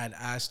before I had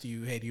asked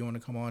you, hey, do you want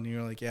to come on? And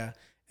you're like, yeah.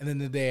 And then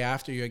the day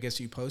after I guess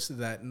you posted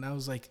that, and I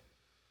was like,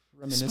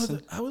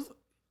 reminiscent. I was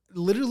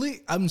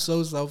literally, I'm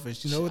so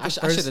selfish. You know what? I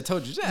should have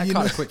told you. I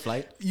caught a quick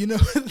flight.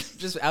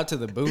 Just out to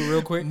the boo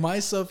real quick. My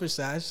selfish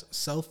ass.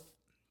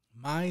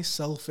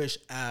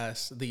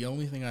 The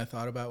only thing I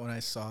thought about when I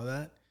saw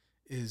that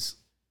is,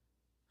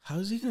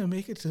 how's he gonna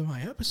make it to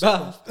my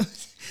episode?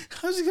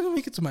 How's he gonna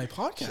make it to my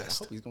podcast?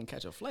 I hope he's gonna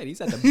catch a flight.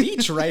 He's at the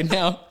beach right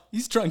now.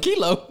 He's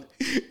tranquilo.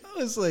 I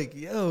was like,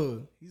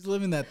 yo, he's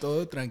living that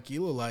todo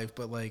tranquilo life,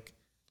 but like,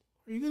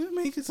 are you gonna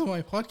make it to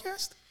my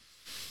podcast?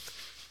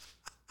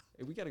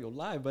 Hey, we gotta go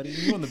live, buddy.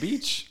 You on the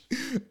beach?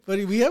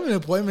 Buddy, we have an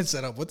appointment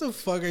set up. What the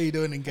fuck are you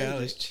doing in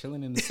Cali? Just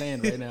chilling in the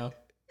sand right now.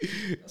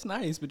 That's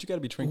nice, but you gotta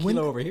be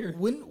tranquilo over here.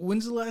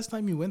 When's the last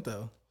time you went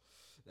though?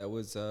 That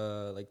was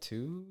like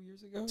 2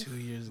 years ago. 2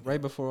 years ago.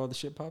 Right before all the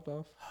shit popped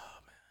off. Oh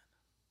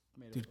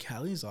man. Dude,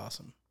 Cali is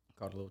awesome.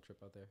 Caught a little trip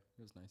out there.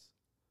 It was nice.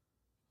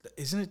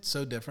 Isn't it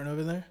so different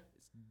over there?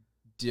 It's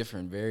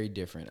different, very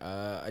different.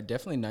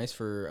 Definitely nice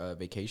for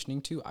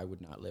vacationing too. I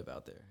would not live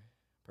out there,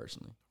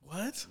 personally.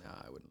 What?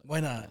 Nah, I wouldn't.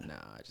 Why not? Nah,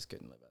 I just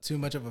couldn't live out there. Too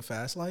much of a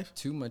fast life?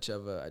 Too much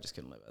of a, I just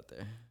couldn't live out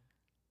there.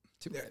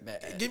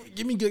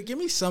 Give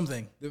me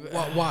something.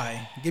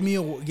 Why? Give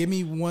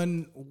me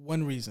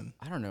one reason.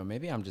 I don't know.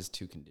 Maybe I'm just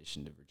too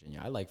conditioned to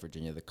Virginia. I like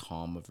Virginia, the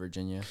calm of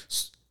Virginia.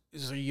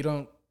 So you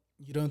don't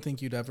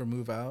think you'd ever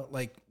move out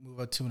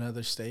to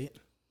another state?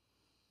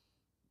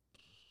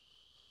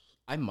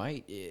 I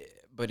might,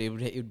 but it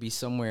would be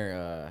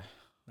somewhere.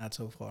 Not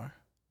so far.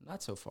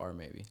 Not so far,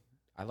 maybe.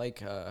 I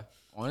like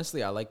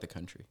honestly, I like the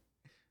country.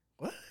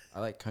 What?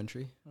 I like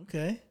country.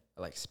 Okay.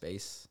 I like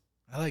space.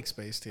 I like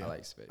space too.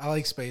 I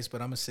like space,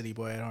 but I'm a city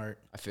boy at heart.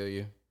 I feel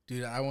you,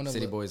 dude. I want to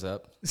city boys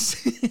up.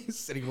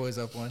 City boys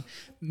up one.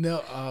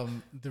 No,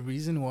 the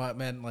reason why,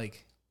 man,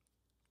 like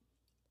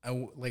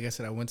I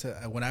said,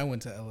 when I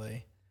went to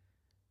LA,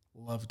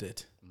 loved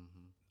it.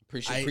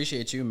 Mm-hmm.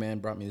 Appreciate you, man.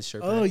 Brought me this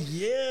shirt. Oh back.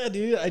 Yeah,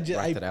 dude.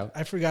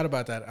 I forgot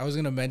about that. I was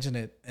gonna mention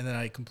it, and then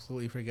I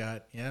completely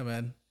forgot. Yeah,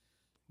 man.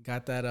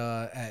 Got that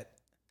at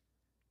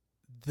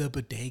the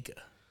bodega.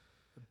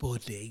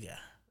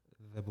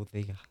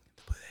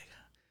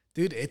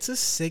 Dude, it's a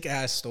sick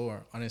ass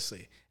store,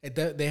 honestly.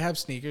 They have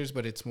sneakers,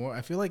 but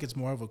I feel like it's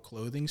more of a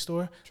clothing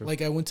store. True.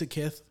 Like I went to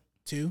Kith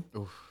too.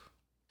 Oof.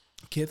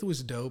 Kith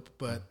was dope,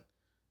 but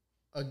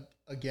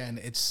again,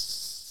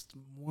 it's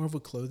more of a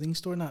clothing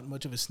store, not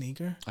much of a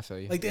sneaker. I feel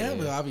you. Like they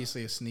have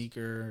obviously a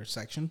sneaker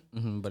section,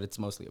 but it's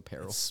mostly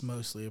apparel. It's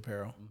mostly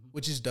apparel,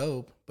 which is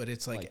dope, but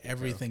it's like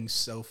everything's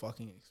so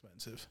fucking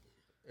expensive.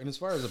 And as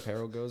far as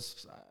apparel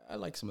goes, I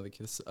like some of the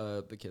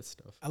Kith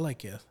stuff. I like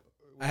Kith.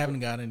 I haven't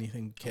got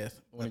anything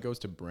Kith. When it goes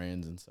to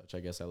brands and such, I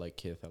guess I like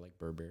Kith. I like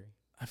Burberry.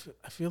 I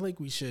feel like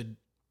we should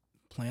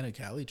plan a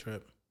Cali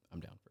trip. I'm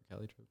down for a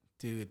Cali trip,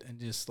 dude, and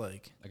just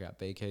like I got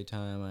vacay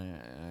time.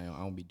 I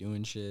won't be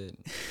doing shit.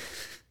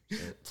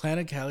 Plan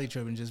a Cali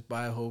trip and just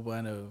buy a whole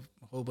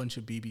bunch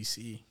of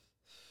BBC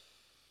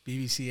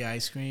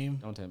ice cream.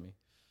 Don't tempt me.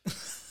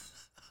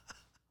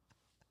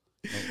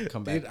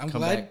 Come back,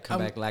 dude, come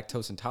back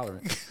lactose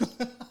intolerant.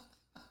 I'm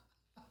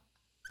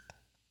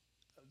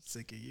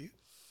sick of you,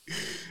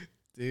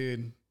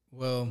 dude.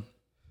 Well,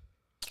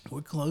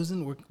 we're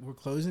closing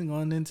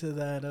on into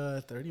that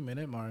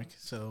 30-minute mark.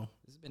 So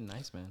this has been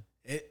nice, man.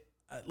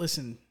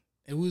 Listen,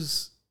 it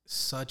was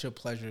such a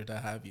pleasure to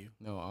have you.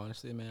 No,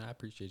 honestly, man, I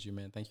appreciate you,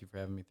 man. Thank you for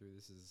having me through.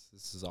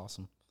 This is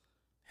awesome.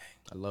 Hey,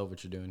 I love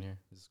what you're doing here.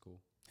 This is cool.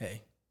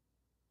 Hey,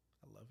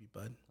 I love you,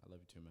 bud. I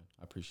love you too, man.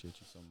 I appreciate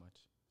you so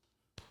much.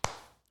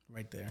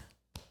 Right there.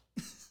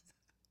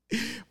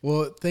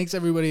 Well, thanks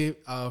everybody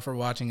for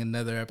watching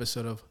another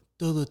episode of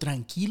Todo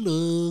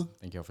Tranquilo.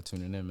 Thank y'all for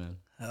tuning in, man.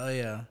 Hell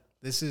yeah.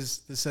 This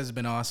has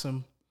been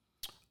awesome.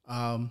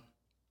 Go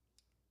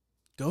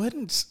ahead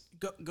and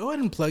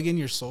plug in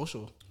your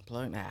social.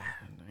 I ain't no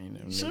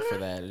need for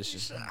that. It's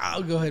just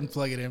I'll go ahead and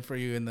plug it in for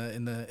you in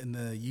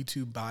the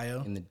YouTube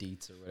bio, in the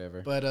deets or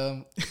whatever.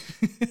 But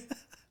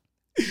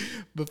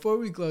before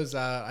we close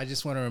out, I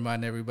just want to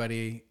remind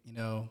everybody,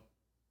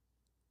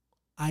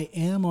 I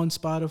am on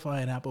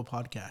Spotify and Apple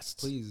Podcasts.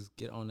 Please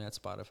get on that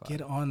Spotify.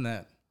 Get on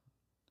that.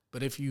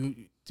 But if you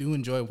do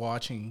enjoy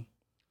watching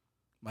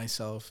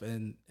myself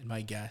and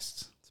my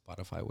guests,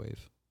 Spotify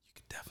wave, you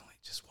could definitely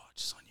just watch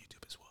us on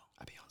YouTube as well.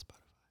 I be on Spotify.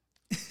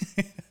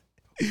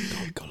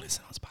 Go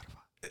listen on Spotify.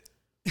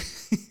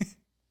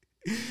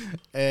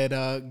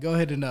 And go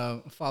ahead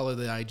and follow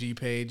the IG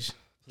page.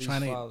 Please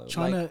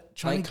trying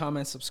to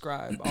comment,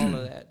 subscribe, all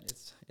of that.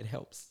 It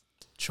helps.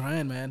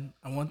 Trying, man.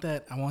 I want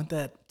that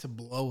to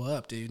blow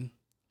up, dude.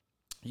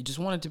 You just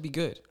want it to be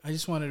good. I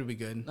just want it to be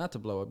good. Not to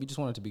blow up. You just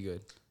want it to be good.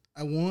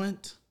 I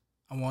want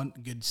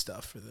good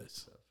stuff for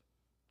this.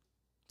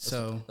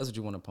 So that's what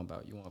you want to pump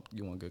out. You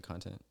want good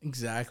content.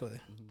 Exactly.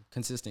 Mm-hmm.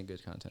 Consistent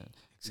good content.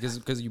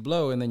 Because you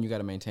blow and then you got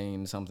to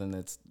maintain something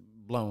that's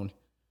blown.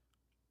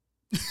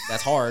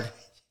 That's hard.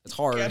 It's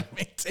hard. You got to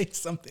maintain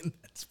something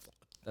that's blown.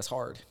 That's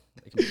hard.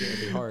 It can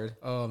be hard.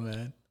 Oh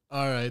man.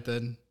 All right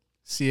then.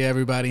 See you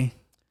everybody.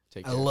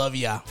 Take care. I love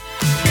ya.